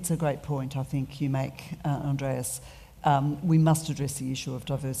 It's a great point, I think, you make, Andreas. We must address the issue of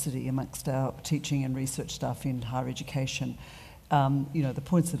diversity amongst our teaching and research staff in higher education. You know, the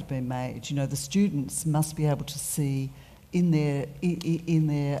points that have been made, you know, the students must be able to see in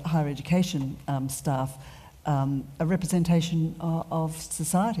their higher education staff a representation of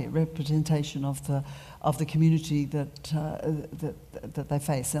society, a representation of the community that they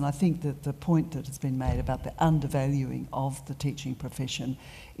face. And I think that the point that has been made about the undervaluing of the teaching profession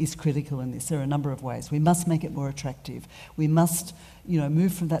is critical in this. There are a number of ways. We must make it more attractive. We must, you know,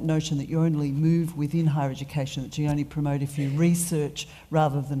 move from that notion that you only move within higher education, that you only promote if you research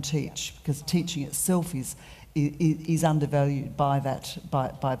rather than teach, because teaching itself is undervalued by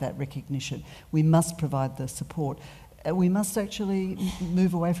that recognition. We must provide the support. We must actually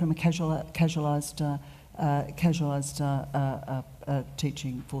move away from a casualised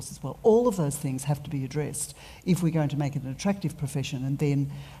teaching force as well. All of those things have to be addressed if we're going to make it an attractive profession, and then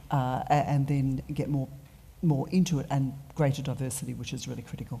get more into it, and greater diversity, which is really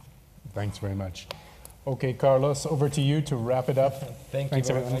critical. Thanks very much. Okay, Carlos, over to you to wrap it up. Thanks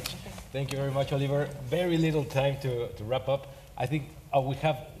very much. Thank you very much, Oliver. Very little time to wrap up. I think we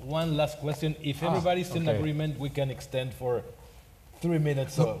have one last question. If everybody's in agreement, we can extend for 3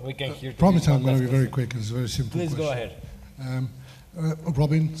 minutes so we can hear. Promise I'm going to be very quick. It's a very simple question. Please go ahead.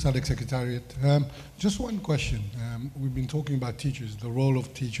 Robin, SADC Secretariat. Just one question. We've been talking about teachers, the role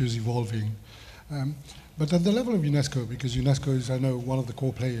of teachers evolving. But at the level of UNESCO, because UNESCO is, I know, one of the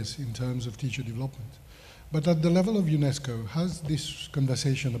core players in terms of teacher development, but at the level of UNESCO, has this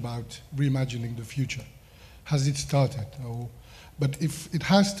conversation about reimagining the future, has it started? But if it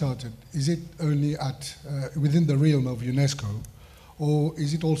has started, is it only within the realm of UNESCO, or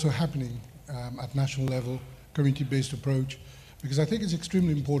is it also happening at national level, community-based approach? Because I think it's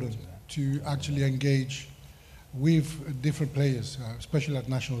extremely important to actually engage with different players, especially at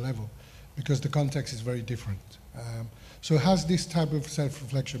national level, because the context is very different. So has this type of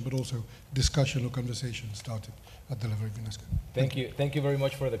self-reflection, but also discussion or conversation started at the level of UNESCO? Thank you. Thank you very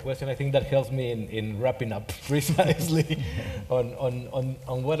much for the question. I think that helps me in wrapping up precisely on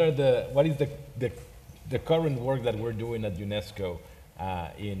what is the current work that we're doing at UNESCO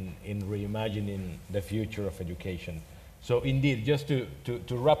in reimagining the future of education. So indeed, just to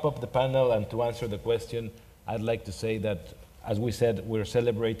wrap up the panel and to answer the question, I'd like to say that, as we said, we're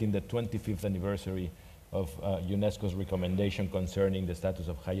celebrating the 25th anniversary of UNESCO's recommendation concerning the status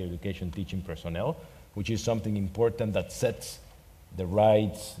of higher education teaching personnel, which is something important that sets the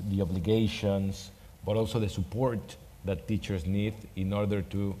rights, the obligations, but also the support that teachers need in order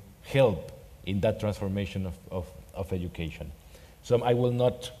to help in that transformation of education. So I will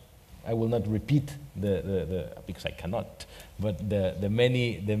not repeat because I cannot, but the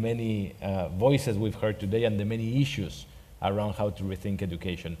many voices we've heard today and the many issues around how to rethink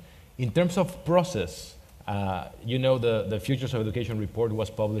education. In terms of process, you know, the Futures of Education report was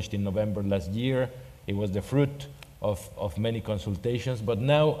published in November last year. It was the fruit of many consultations, but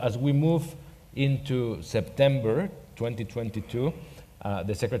now as we move into September 2022,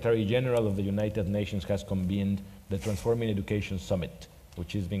 the Secretary General of the United Nations has convened the Transforming Education Summit,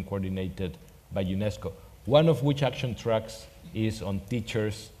 which is being coordinated by UNESCO, one of which action tracks is on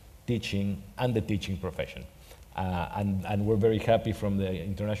teachers, teaching, and the teaching profession. And we're very happy from the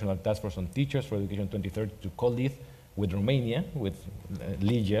International Task Force on Teachers for Education 2030 to co-lead with Romania, with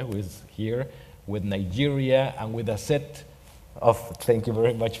Lygia, who is here, with Nigeria, and with a set of, thank you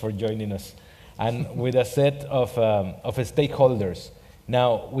very much for joining us, and with a set of stakeholders.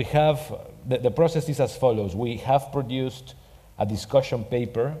 Now, we have, the process is as follows. We have produced a discussion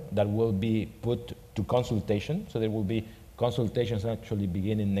paper that will be put to consultation, so there will be consultations actually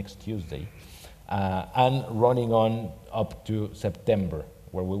beginning next Tuesday, and running on up to September,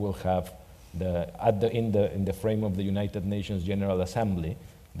 where we will have in the frame of the United Nations General Assembly,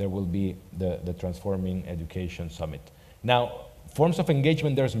 there will be the Transforming Education Summit. Now, forms of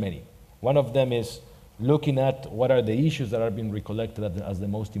engagement, there's many. One of them is looking at what are the issues that are being recollected as the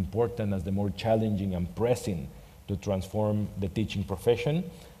most important, as the more challenging and pressing to transform the teaching profession,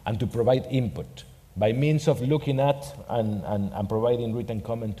 and to provide input by means of looking at and providing written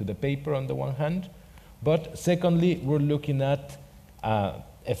comment to the paper on the one hand, but secondly, we're looking at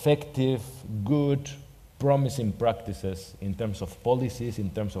effective, good, promising practices in terms of policies, in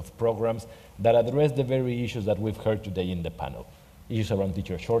terms of programs that address the very issues that we've heard today in the panel. Issues around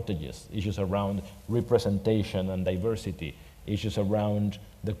teacher shortages, issues around representation and diversity, issues around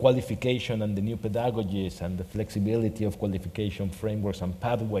the qualification and the new pedagogies and the flexibility of qualification frameworks and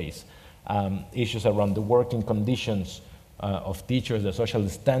pathways, issues around the working conditions of teachers, the social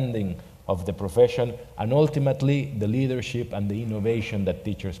standing of the profession, and ultimately the leadership and the innovation that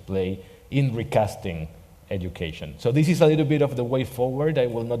teachers play in recasting education. So this is a little bit of the way forward. I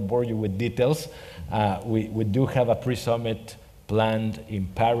will not bore you with details. We do have a pre-summit planned in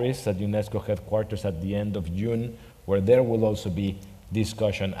Paris at UNESCO headquarters at the end of June, where there will also be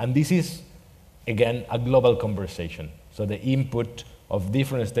discussion. And this is, again, a global conversation. So the input of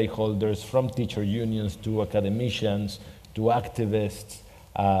different stakeholders, from teacher unions to academicians, to activists,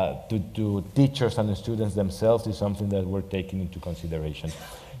 to teachers and the students themselves, is something that we're taking into consideration.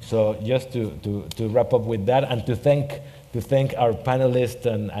 So just to wrap up with that, and to thank our panelists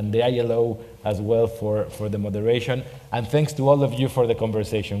and the ILO as well for the moderation, and thanks to all of you for the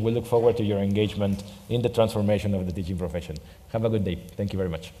conversation. We look forward to your engagement in the transformation of the teaching profession. Have a good day. Thank you very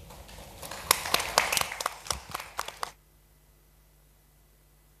much.